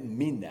say, I didn't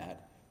mean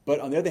that. But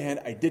on the other hand,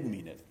 I did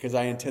mean it because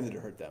I intended to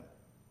hurt them.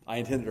 I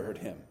intended to hurt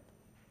him.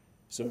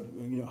 So,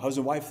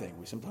 husband-wife thing.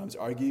 We sometimes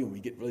argue and we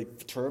get really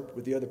perturbed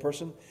with the other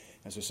person.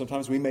 And so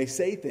sometimes we may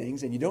say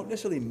things and you don't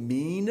necessarily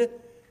mean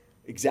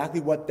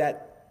exactly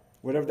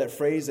whatever that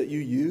phrase that you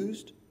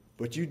used,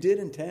 but you did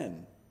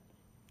intend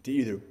to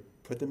either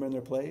put them in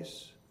their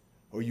place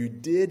or you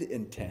did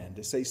intend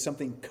to say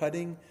something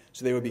cutting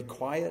so they would be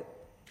quiet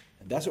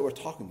And that's what we're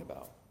talking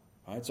about.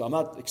 All right? So I'm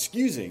not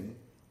excusing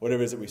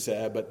whatever it is that we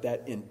said, but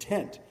that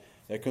intent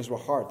that comes from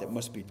our heart that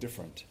must be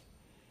different.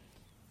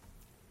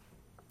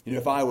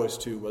 If I was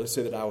to, let's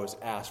say that I was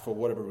asked for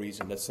whatever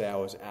reason, let's say I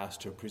was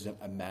asked to present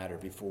a matter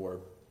before,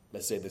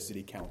 let's say, the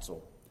city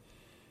council.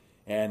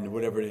 And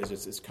whatever it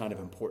is, it's kind of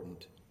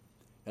important.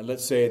 And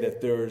let's say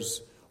that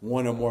there's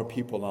one or more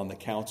people on the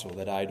council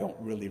that I don't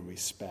really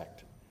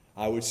respect.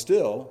 I would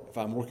still, if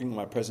I'm working on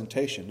my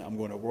presentation, I'm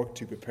going to work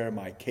to prepare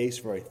my case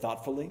very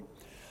thoughtfully.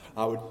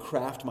 I would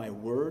craft my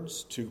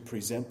words to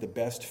present the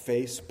best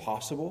face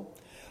possible.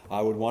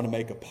 I would want to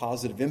make a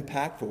positive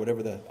impact for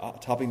whatever the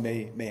topic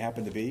may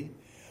happen to be.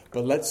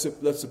 But let's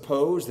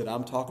suppose that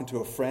I'm talking to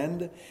a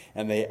friend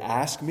and they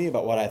ask me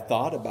about what I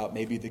thought about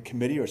maybe the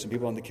committee or some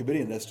people on the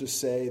committee, and let's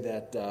just say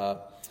that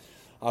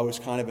I was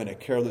kind of in a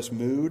careless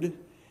mood,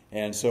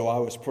 and so I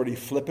was pretty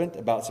flippant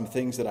about some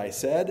things that I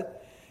said.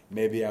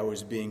 Maybe I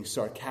was being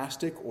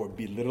sarcastic or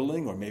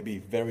belittling or maybe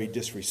very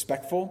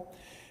disrespectful.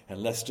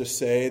 And let's just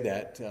say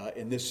that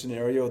in this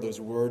scenario, those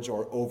words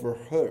are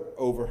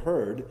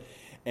overheard,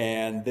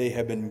 and they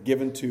have been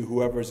given to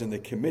whoever's in the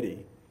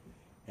committee,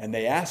 and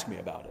they ask me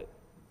about it.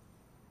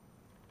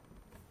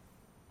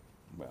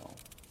 Well,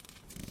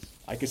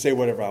 I could say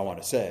whatever I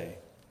want to say.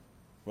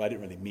 Well, I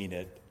didn't really mean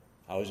it.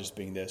 I was just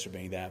being this or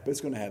being that, but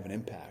it's going to have an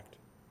impact.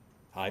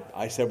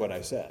 I said what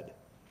I said,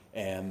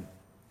 and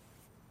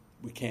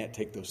we can't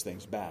take those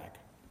things back.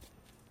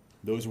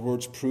 Those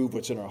words prove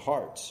what's in our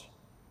hearts,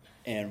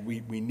 and we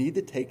need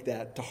to take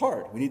that to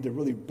heart. We need to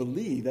really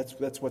believe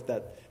that's what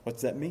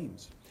that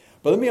means.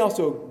 But let me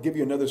also give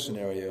you another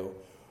scenario.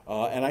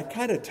 And I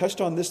kind of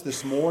touched on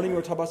this morning.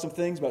 We're talking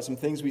about some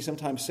things we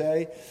sometimes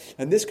say.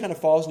 And this kind of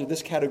falls into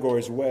this category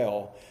as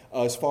well,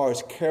 as far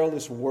as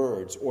careless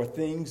words or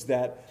things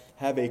that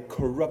have a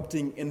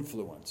corrupting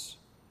influence.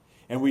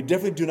 And we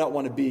definitely do not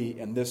want to be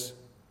in this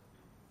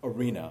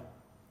arena.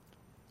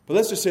 But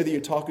let's just say that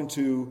you're talking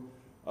to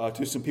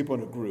some people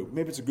in a group.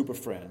 Maybe it's a group of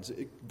friends,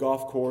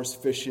 golf course,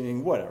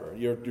 fishing, whatever.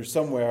 You're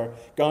somewhere,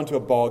 gone to a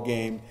ball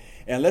game,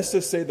 and let's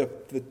just say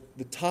the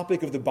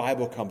topic of the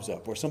Bible comes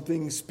up, or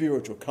something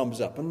spiritual comes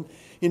up. And,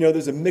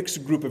 there's a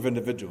mixed group of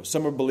individuals.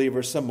 Some are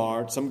believers, some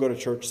aren't. Some go to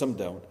church, some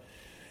don't.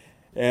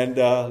 And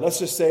let's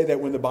just say that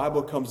when the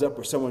Bible comes up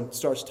or someone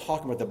starts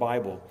talking about the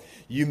Bible,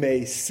 you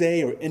may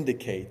say or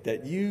indicate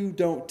that you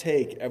don't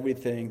take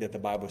everything that the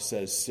Bible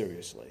says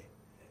seriously.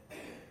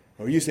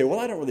 Or you say, well,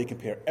 I don't really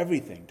compare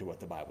everything to what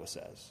the Bible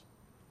says.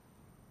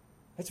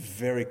 That's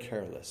very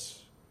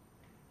careless.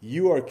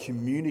 You are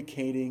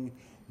communicating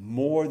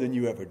more than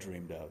you ever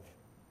dreamed of.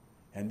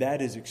 And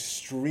that is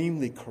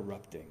extremely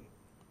corrupting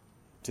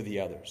to the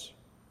others.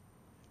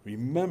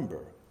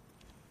 Remember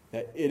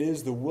that it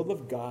is the will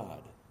of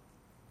God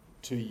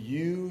to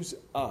use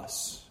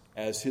us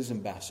as his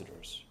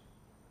ambassadors.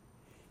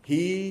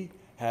 He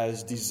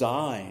has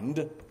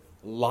designed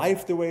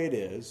life the way it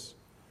is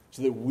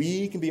so that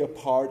we can be a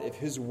part of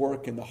his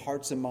work in the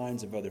hearts and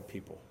minds of other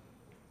people.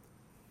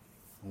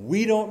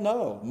 We don't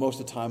know most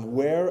of the time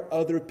where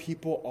other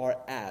people are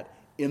at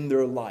in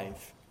their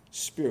life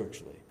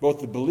spiritually,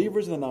 both the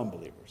believers and the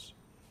non-believers.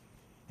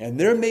 And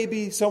there may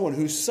be someone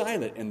who's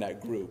silent in that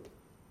group,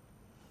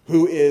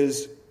 who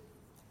is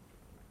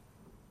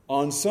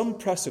on some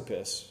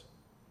precipice,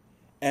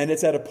 and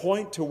it's at a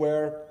point to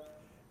where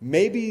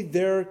maybe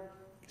they're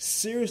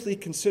seriously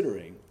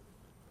considering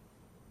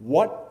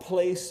what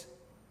place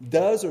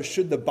does or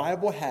should the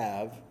Bible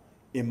have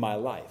in my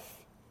life.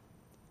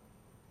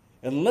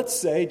 And let's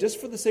say, just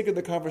for the sake of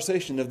the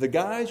conversation, of the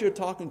guys you're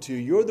talking to,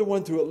 you're the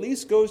one who at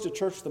least goes to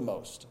church the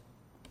most.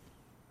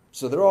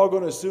 So they're all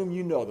going to assume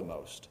you know the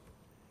most.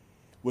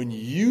 When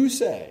you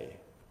say,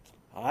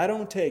 I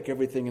don't take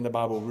everything in the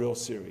Bible real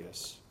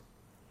serious,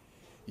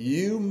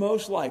 you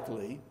most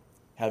likely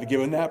have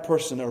given that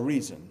person a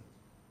reason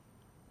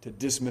to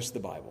dismiss the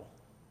Bible.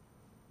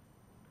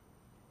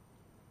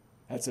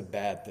 That's a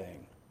bad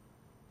thing.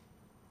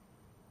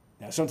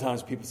 Now,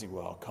 sometimes people think,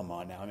 well, come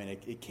on now. I mean,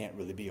 it can't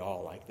really be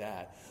all like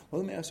that.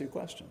 Well, let me ask you a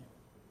question.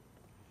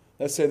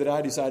 Let's say that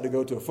I decide to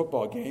go to a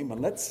football game,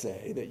 and let's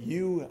say that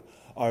you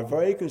are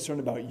very concerned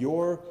about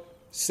your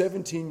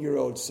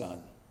 17-year-old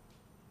son.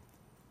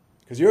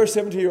 Because your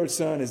 17-year-old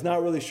son is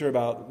not really sure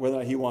about whether or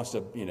not he wants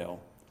to,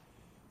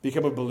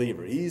 become a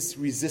believer. He's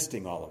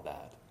resisting all of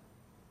that.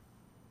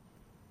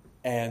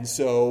 And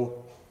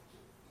so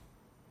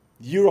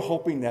you're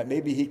hoping that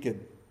maybe he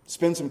could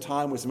spend some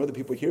time with some other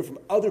people, hear from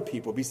other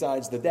people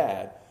besides the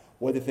dad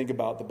what they think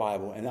about the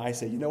Bible. And I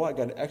say, you know what, I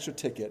got an extra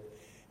ticket,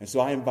 and so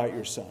I invite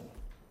your son.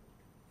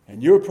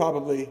 And you're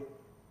probably,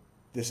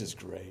 this is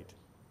great.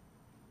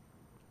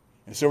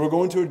 And so we're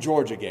going to a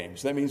Georgia game.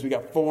 So that means we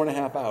got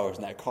 4.5 hours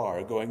in that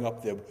car going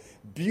up the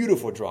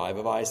beautiful drive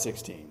of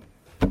I-16.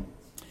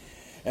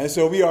 And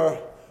so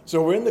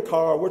we're in the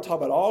car, we're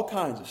talking about all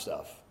kinds of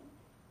stuff.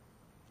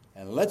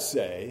 And let's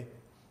say,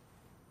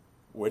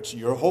 which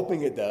you're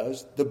hoping it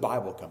does, the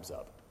Bible comes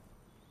up.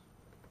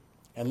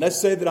 And let's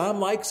say that I'm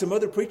like some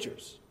other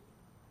preachers.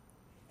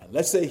 And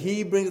let's say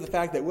he brings the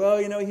fact that,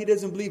 he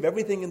doesn't believe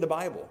everything in the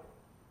Bible.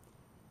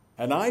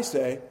 And I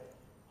say,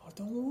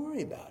 Well, don't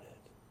worry about it.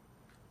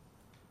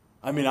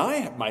 I mean,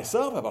 I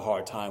myself have a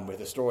hard time with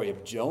the story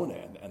of Jonah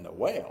and the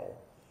whale.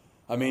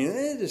 I mean,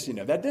 it just,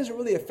 that doesn't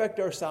really affect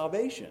our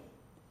salvation.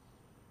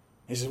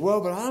 He says,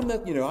 well, but I'm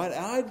not,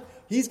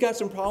 he's got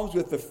some problems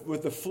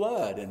with the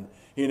flood. And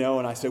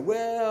I said,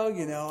 well,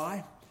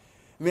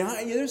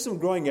 there's some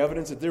growing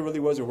evidence that there really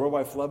was a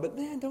worldwide flood, but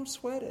man, don't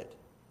sweat it.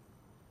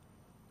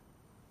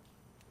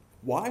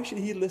 Why should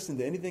he listen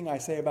to anything I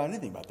say about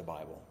anything about the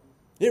Bible?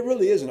 It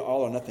really is an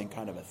all or nothing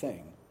kind of a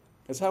thing.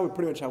 That's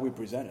pretty much how we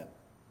present it.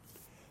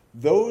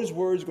 Those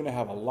words are going to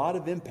have a lot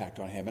of impact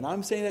on him. And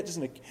I'm saying that just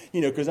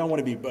because I want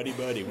to be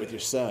buddy-buddy with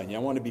your son. I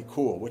want to be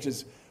cool, which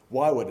is,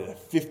 why would a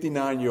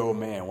 59-year-old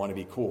man want to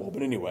be cool?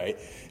 But anyway,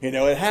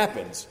 it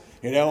happens.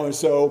 And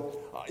so,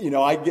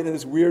 I get in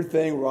this weird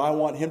thing where I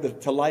want him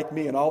to like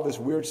me and all this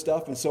weird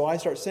stuff. And so I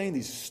start saying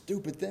these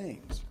stupid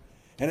things.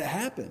 And it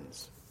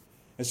happens.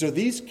 And so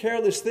these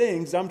careless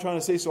things I'm trying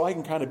to say so I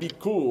can kind of be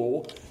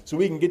cool, so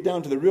we can get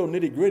down to the real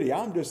nitty-gritty.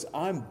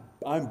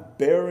 I'm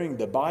bearing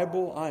the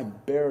Bible. I'm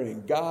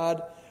bearing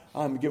God.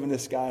 I'm giving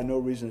this guy no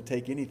reason to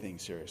take anything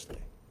seriously.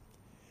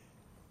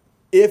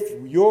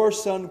 If your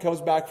son comes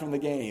back from the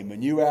game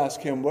and you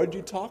ask him, what did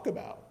you talk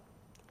about?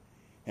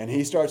 And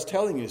he starts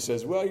telling you,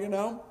 says, well,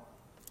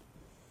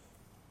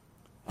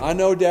 I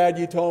know, Dad,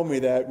 you told me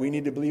that we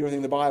need to believe everything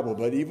in the Bible,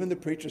 but even the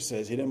preacher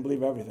says he didn't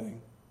believe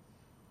everything.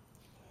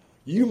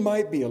 You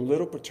might be a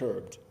little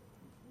perturbed.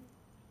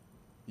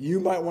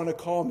 You might want to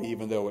call me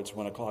even though it's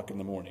 1 o'clock in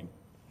the morning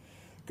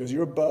because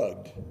you're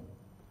bugged.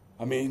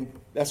 I mean,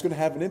 that's going to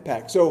have an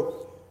impact.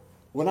 So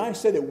when I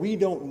say that we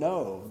don't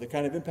know the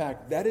kind of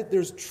impact,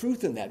 there's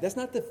truth in that. That's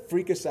not to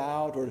freak us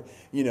out or,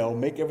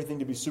 make everything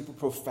to be super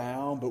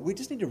profound, but we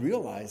just need to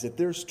realize that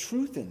there's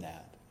truth in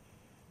that.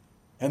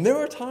 And there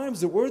are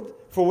times that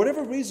for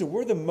whatever reason,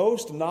 we're the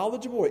most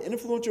knowledgeable or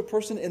influential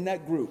person in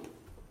that group.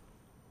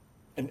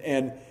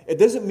 And it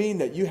doesn't mean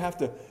that you have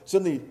to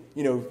suddenly,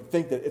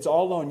 think that it's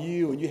all on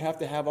you and you have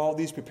to have all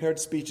these prepared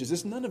speeches.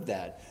 It's none of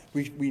that.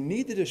 We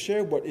need to just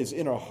share what is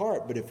in our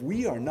heart. But if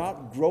we are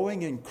not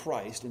growing in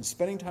Christ and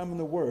spending time in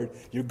the Word,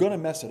 you're going to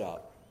mess it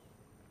up.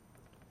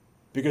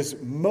 Because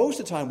most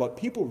of the time what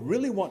people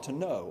really want to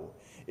know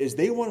is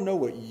they want to know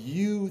what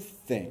you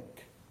think.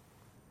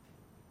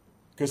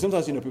 Because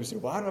sometimes, people say,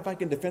 well, I don't know if I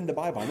can defend the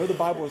Bible. I know the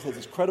Bible says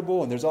it's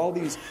credible and there's all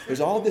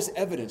this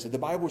evidence that the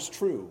Bible is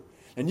true.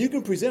 And you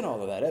can present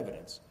all of that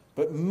evidence.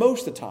 But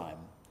most of the time,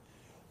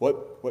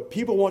 what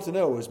people want to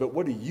know is, but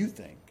what do you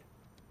think?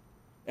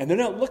 And they're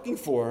not looking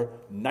for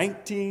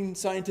 19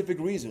 scientific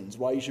reasons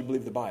why you should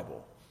believe the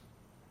Bible.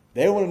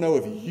 They want to know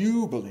if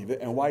you believe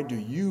it and why do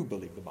you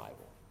believe the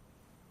Bible.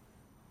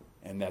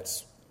 And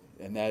that's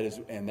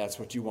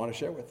what you want to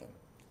share with them.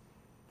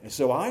 And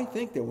so I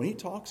think that when he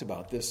talks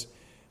about this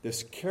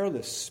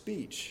careless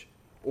speech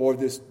or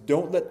this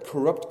don't let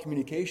corrupt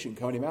communication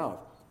come out of your mouth,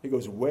 it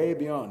goes way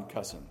beyond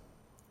cussing.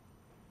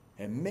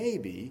 And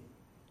maybe,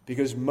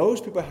 because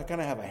most people kind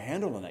of have a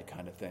handle on that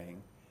kind of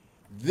thing,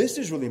 this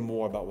is really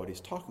more about what he's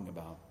talking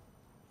about.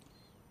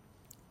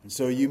 And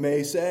so you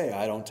may say,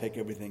 I don't take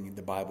everything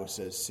the Bible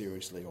says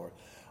seriously, or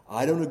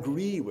I don't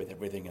agree with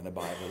everything in the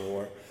Bible,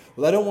 or,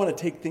 well, I don't want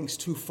to take things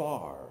too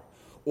far.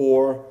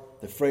 Or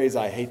the phrase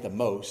I hate the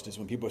most is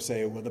when people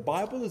say, well, the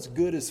Bible is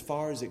good as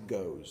far as it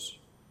goes,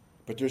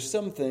 but there's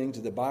some things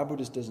that the Bible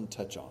just doesn't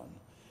touch on.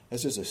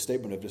 That's just a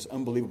statement of just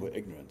unbelievable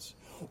ignorance.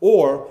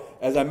 Or,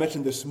 as I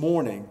mentioned this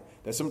morning,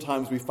 that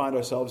sometimes we find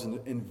ourselves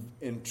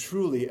in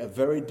truly a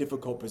very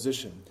difficult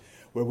position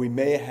where we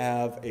may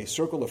have a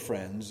circle of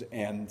friends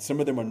and some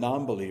of them are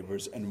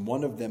non-believers and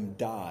one of them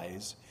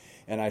dies.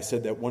 And I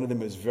said that one of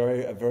them is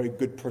a very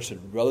good person.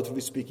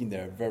 Relatively speaking,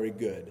 they're very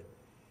good.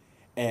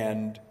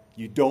 And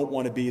you don't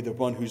want to be the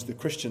one who's the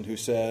Christian who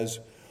says,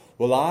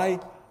 well,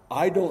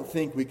 I don't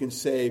think we can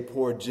say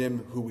poor Jim,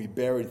 who we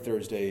buried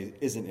Thursday,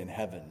 isn't in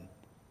heaven.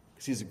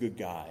 He's a good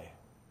guy.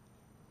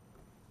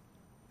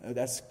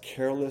 That's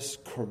careless,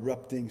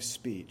 corrupting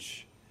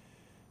speech.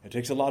 It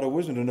takes a lot of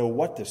wisdom to know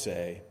what to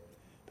say,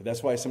 but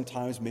that's why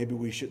sometimes maybe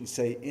we shouldn't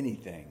say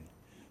anything.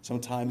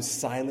 Sometimes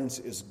silence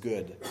is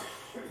good.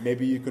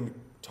 Maybe you can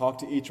talk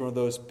to each one of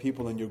those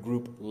people in your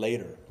group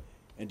later,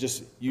 and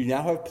you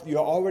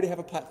already have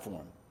a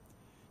platform.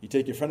 You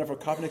take your friend up for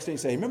coffee next day and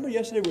say, remember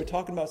yesterday we were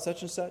talking about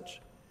such and such?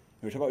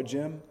 We were talking about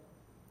Jim?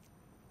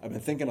 I've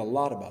been thinking a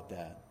lot about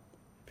that.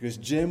 Because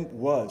Jim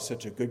was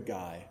such a good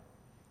guy.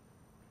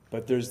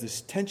 But there's this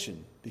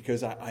tension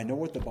because I know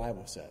what the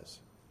Bible says.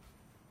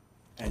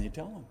 And you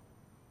tell him.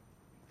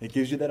 It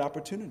gives you that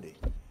opportunity.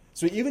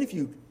 So even if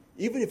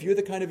you're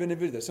the kind of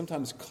individual that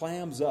sometimes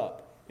clams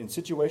up in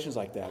situations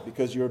like that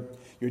because you're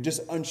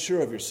just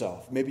unsure of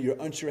yourself, maybe you're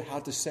unsure how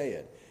to say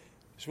it,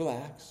 just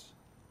relax.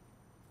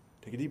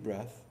 Take a deep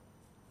breath.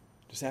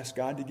 Just ask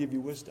God to give you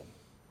wisdom.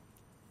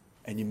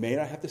 And you may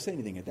not have to say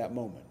anything at that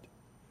moment.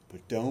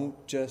 But don't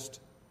just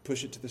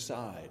push it to the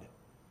side.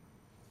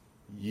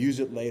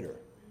 Use it later.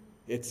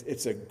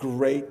 It's a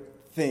great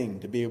thing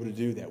to be able to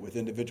do that with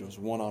individuals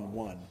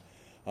one-on-one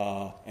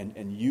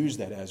and use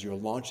that as your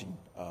launching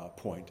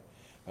point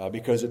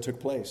because it took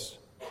place.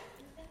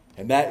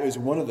 And that is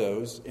one of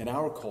those in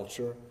our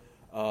culture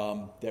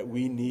that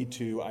we need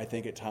to, I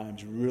think, at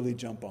times really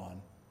jump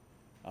on.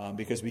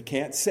 Because we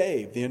can't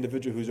save the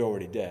individual who's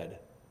already dead,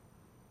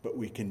 but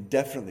we can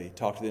definitely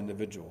talk to the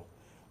individual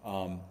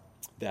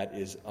that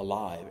is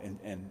alive.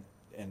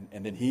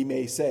 And then he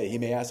may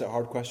ask that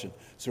hard question.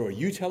 So are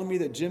you telling me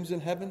that Jim's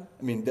in heaven?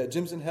 That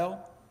Jim's in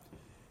hell?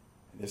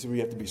 This is where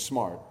you have to be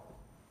smart.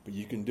 But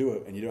you can do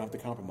it, and you don't have to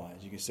compromise.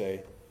 You can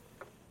say,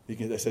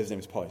 let's say his name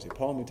is Paul. You say,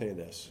 Paul, let me tell you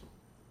this.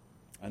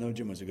 I know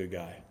Jim was a good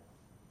guy.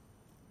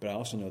 But I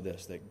also know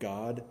this, that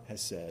God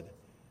has said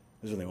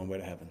there's only one way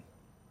to heaven.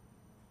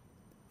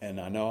 And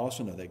I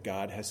also know that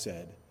God has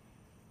said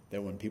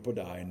that when people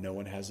die, no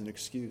one has an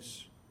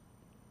excuse.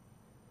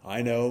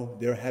 I know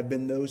there have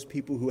been those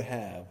people who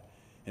have,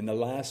 in the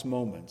last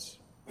moments,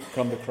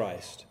 come to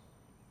Christ.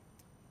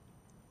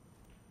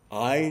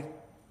 I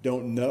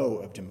don't know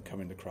of Jim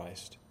coming to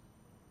Christ.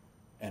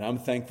 And I'm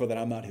thankful that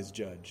I'm not his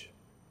judge.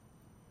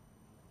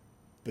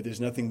 But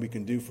there's nothing we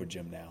can do for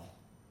Jim now.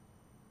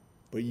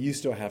 But you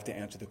still have to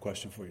answer the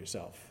question for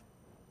yourself.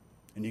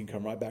 And you can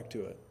come right back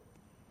to it.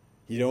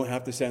 You don't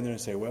have to stand there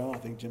and say, well, I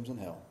think Jim's in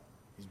hell.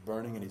 He's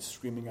burning and he's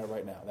screaming out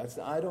right now.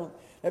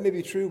 That may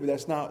be true, but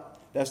that's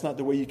not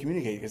the way you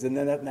communicate. Because then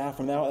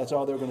from now, that's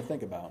all they're going to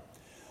think about.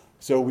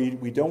 So you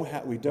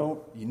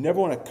never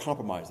want to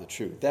compromise the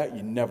truth. That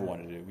you never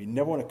want to do. You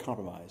never want to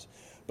compromise.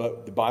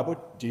 But the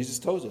Bible, Jesus has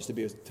told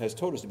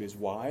us to be as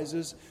wise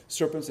as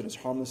serpents and as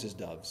harmless as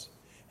doves.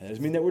 And that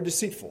doesn't mean that we're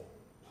deceitful.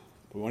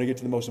 But we want to get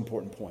to the most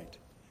important point.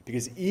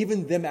 Because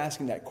even them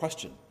asking that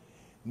question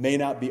may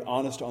not be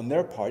honest on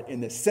their part in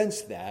the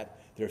sense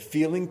that they're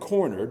feeling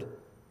cornered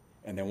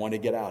and they want to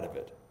get out of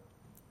it.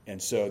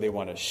 And so they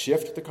want to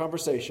shift the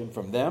conversation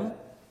from them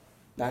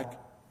back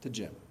to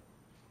Jim.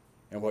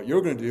 And what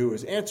you're going to do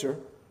is answer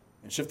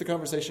and shift the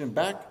conversation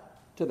back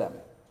to them.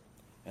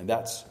 And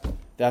that's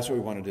what we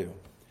want to do.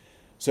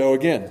 So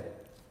again,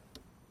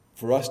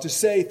 for us to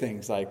say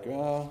things like,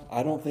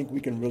 I don't think we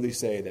can really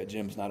say that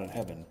Jim's not in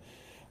heaven,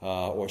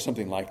 or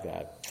something like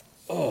that.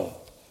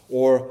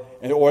 Or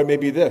it may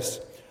be this.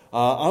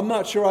 I'm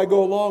not sure I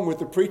go along with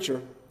the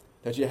preacher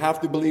that you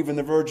have to believe in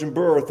the virgin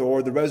birth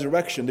or the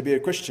resurrection to be a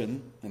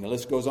Christian, and the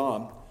list goes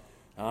on.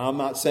 I'm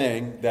not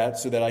saying that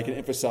so that I can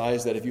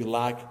emphasize that if you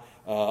lack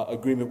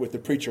agreement with the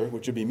preacher,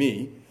 which would be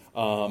me,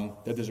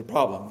 that there's a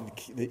problem.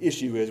 The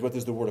issue is, what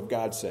does the Word of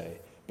God say?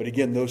 But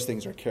again, those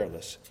things are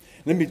careless.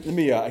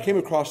 I came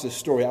across this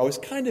story. I was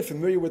kind of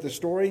familiar with the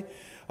story,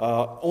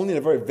 only in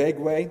a very vague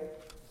way,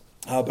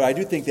 but I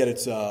do think that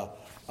it's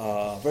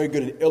very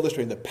good at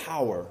illustrating the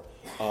power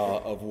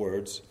of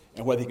words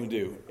and what they can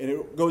do. And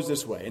it goes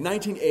this way. In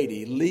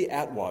 1980, Lee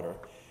Atwater,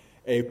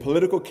 a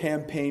political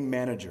campaign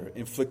manager,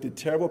 inflicted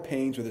terrible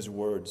pains with his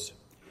words.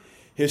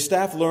 His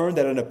staff learned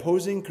that an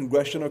opposing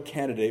congressional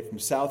candidate from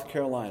South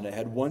Carolina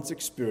had once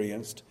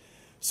experienced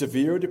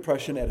severe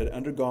depression and had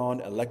undergone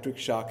electric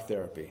shock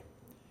therapy.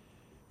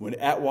 When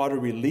Atwater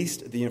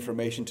released the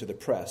information to the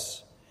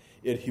press,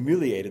 it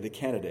humiliated the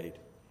candidate,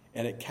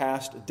 and it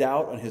cast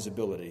doubt on his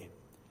ability.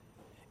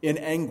 In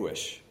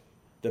anguish,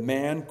 the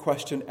man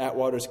questioned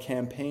Atwater's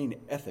campaign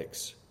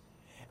ethics.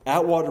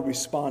 Atwater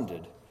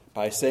responded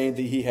by saying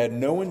that he had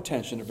no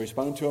intention of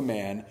responding to a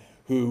man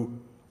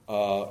who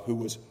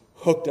was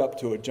hooked up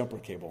to a jumper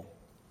cable.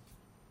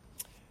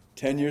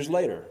 10 years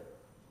later,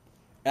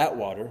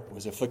 Atwater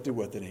was afflicted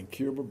with an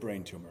incurable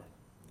brain tumor.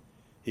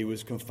 He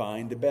was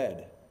confined to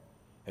bed,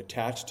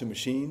 attached to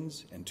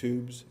machines and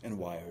tubes and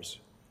wires.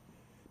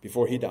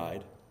 Before he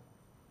died,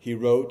 he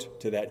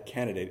wrote to that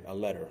candidate a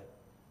letter,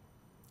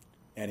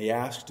 and he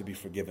asked to be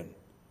forgiven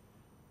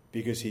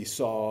because he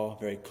saw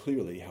very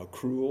clearly how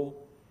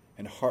cruel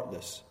and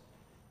heartless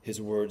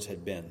his words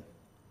had been.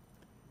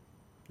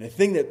 And the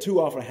thing that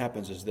too often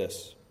happens is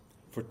this.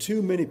 For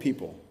too many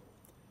people,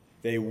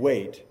 they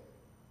wait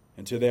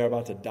until they're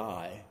about to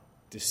die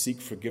to seek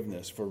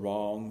forgiveness for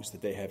wrongs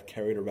that they have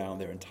carried around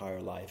their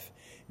entire life.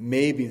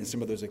 Maybe in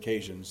some of those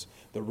occasions,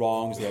 the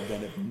wrongs they have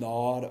done have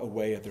gnawed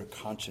away at their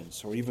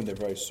conscience or even their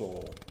very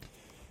soul.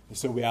 And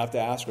so we have to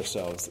ask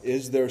ourselves,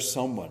 is there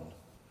someone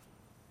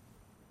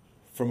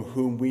from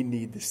whom we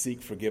need to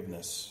seek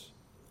forgiveness?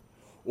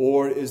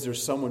 Or is there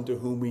someone to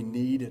whom we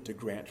need to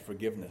grant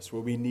forgiveness,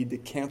 where we need to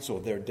cancel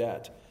their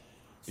debt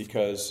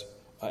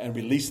and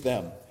release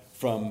them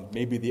from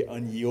maybe the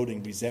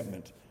unyielding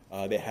resentment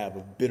they have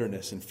of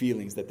bitterness and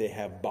feelings that they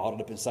have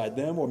bottled up inside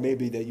them, or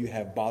maybe that you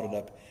have bottled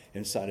up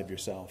inside of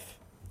yourself.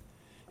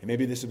 And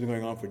maybe this has been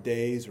going on for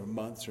days or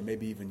months or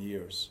maybe even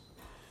years.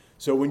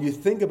 So when you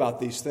think about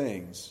these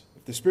things,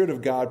 if the Spirit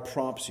of God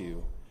prompts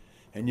you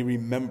and you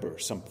remember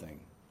something,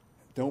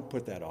 don't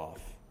put that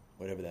off,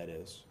 whatever that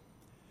is.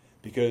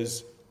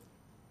 Because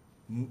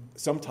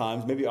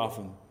sometimes, maybe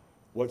often,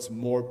 what's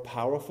more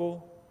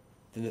powerful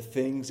than the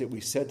things that we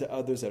said to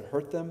others that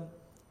hurt them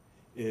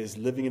is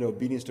living in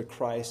obedience to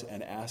Christ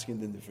and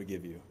asking them to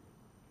forgive you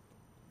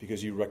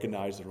because you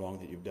recognize the wrong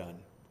that you've done.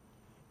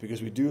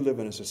 Because we do live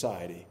in a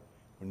society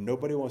where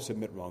nobody wants to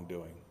admit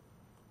wrongdoing.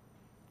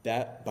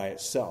 That by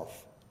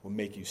itself will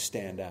make you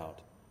stand out.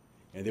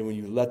 And then when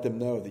you let them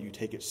know that you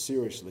take it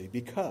seriously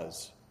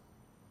because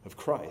of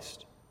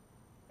Christ,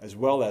 as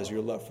well as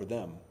your love for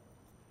them,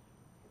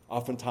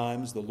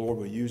 oftentimes the Lord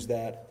will use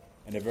that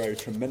in a very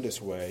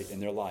tremendous way in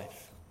their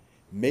life.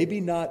 Maybe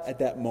not at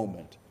that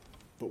moment,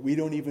 but we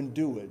don't even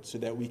do it so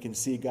that we can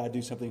see God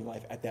do something in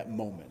life at that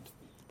moment.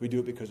 We do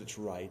it because it's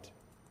right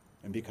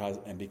and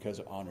because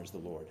it honors the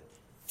Lord.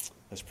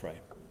 Let's pray.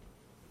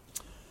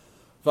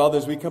 Father,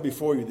 as we come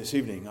before you this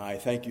evening, I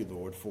thank you,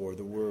 Lord, for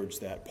the words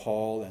that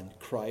Paul and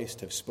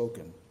Christ have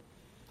spoken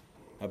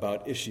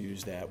about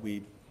issues that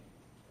we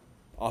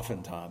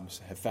oftentimes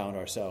have found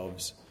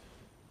ourselves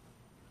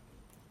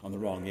on the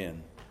wrong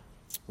end,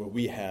 where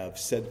we have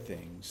said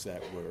things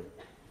that were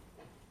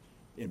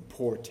in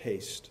poor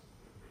taste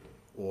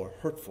or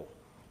hurtful,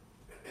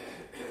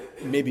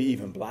 maybe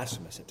even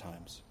blasphemous at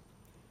times.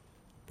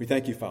 We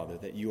thank you, Father,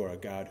 that you are a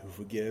God who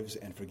forgives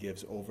and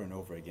forgives over and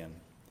over again.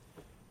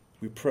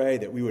 We pray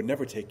that we would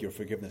never take your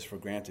forgiveness for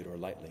granted or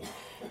lightly.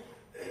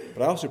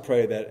 But I also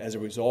pray that as a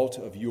result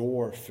of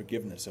your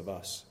forgiveness of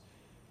us,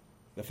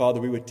 that, Father,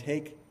 we would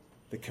take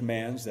the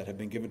commands that have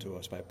been given to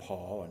us by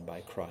Paul and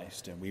by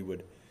Christ, and we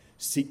would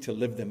seek to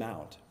live them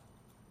out,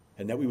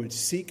 and that we would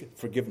seek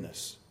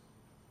forgiveness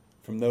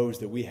from those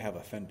that we have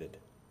offended,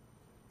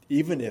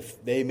 even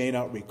if they may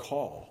not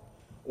recall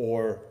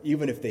or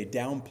even if they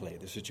downplay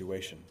the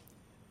situation.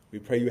 We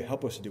pray you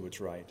help us to do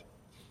what's right.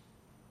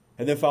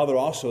 And then, Father,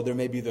 also there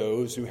may be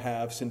those who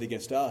have sinned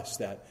against us,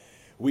 that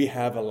we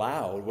have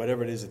allowed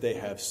whatever it is that they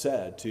have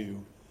said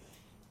to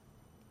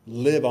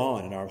live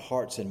on in our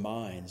hearts and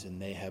minds,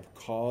 and they have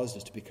caused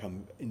us to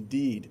become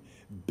indeed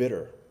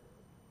bitter,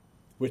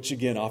 which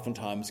again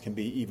oftentimes can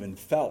be even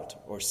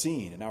felt or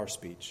seen in our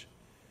speech.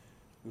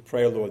 We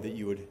pray, Lord, that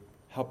you would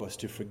help us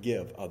to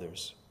forgive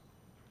others,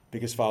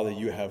 because, Father,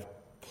 you have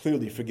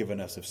clearly forgiven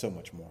us of so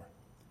much more.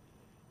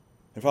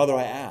 And, Father,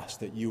 I ask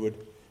that you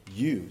would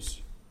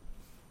use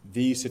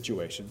these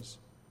situations,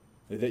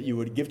 that you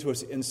would give to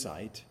us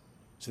insight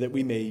so that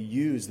we may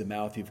use the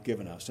mouth you've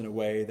given us in a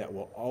way that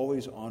will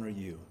always honor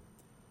you,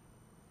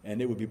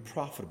 and it would be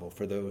profitable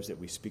for those that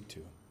we speak to.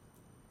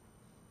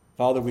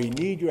 Father, we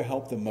need your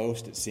help the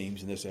most, it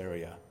seems, in this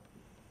area,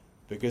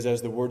 because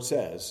as the word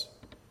says,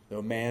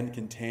 though man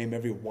can tame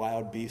every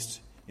wild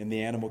beast in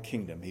the animal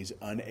kingdom, he's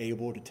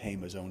unable to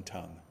tame his own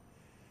tongue.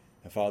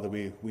 And Father,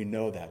 we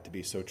know that to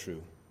be so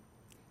true.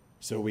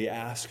 So we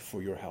ask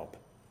for your help.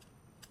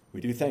 We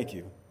do thank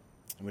you,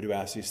 and we do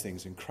ask these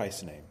things in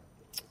Christ's name.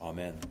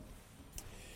 Amen.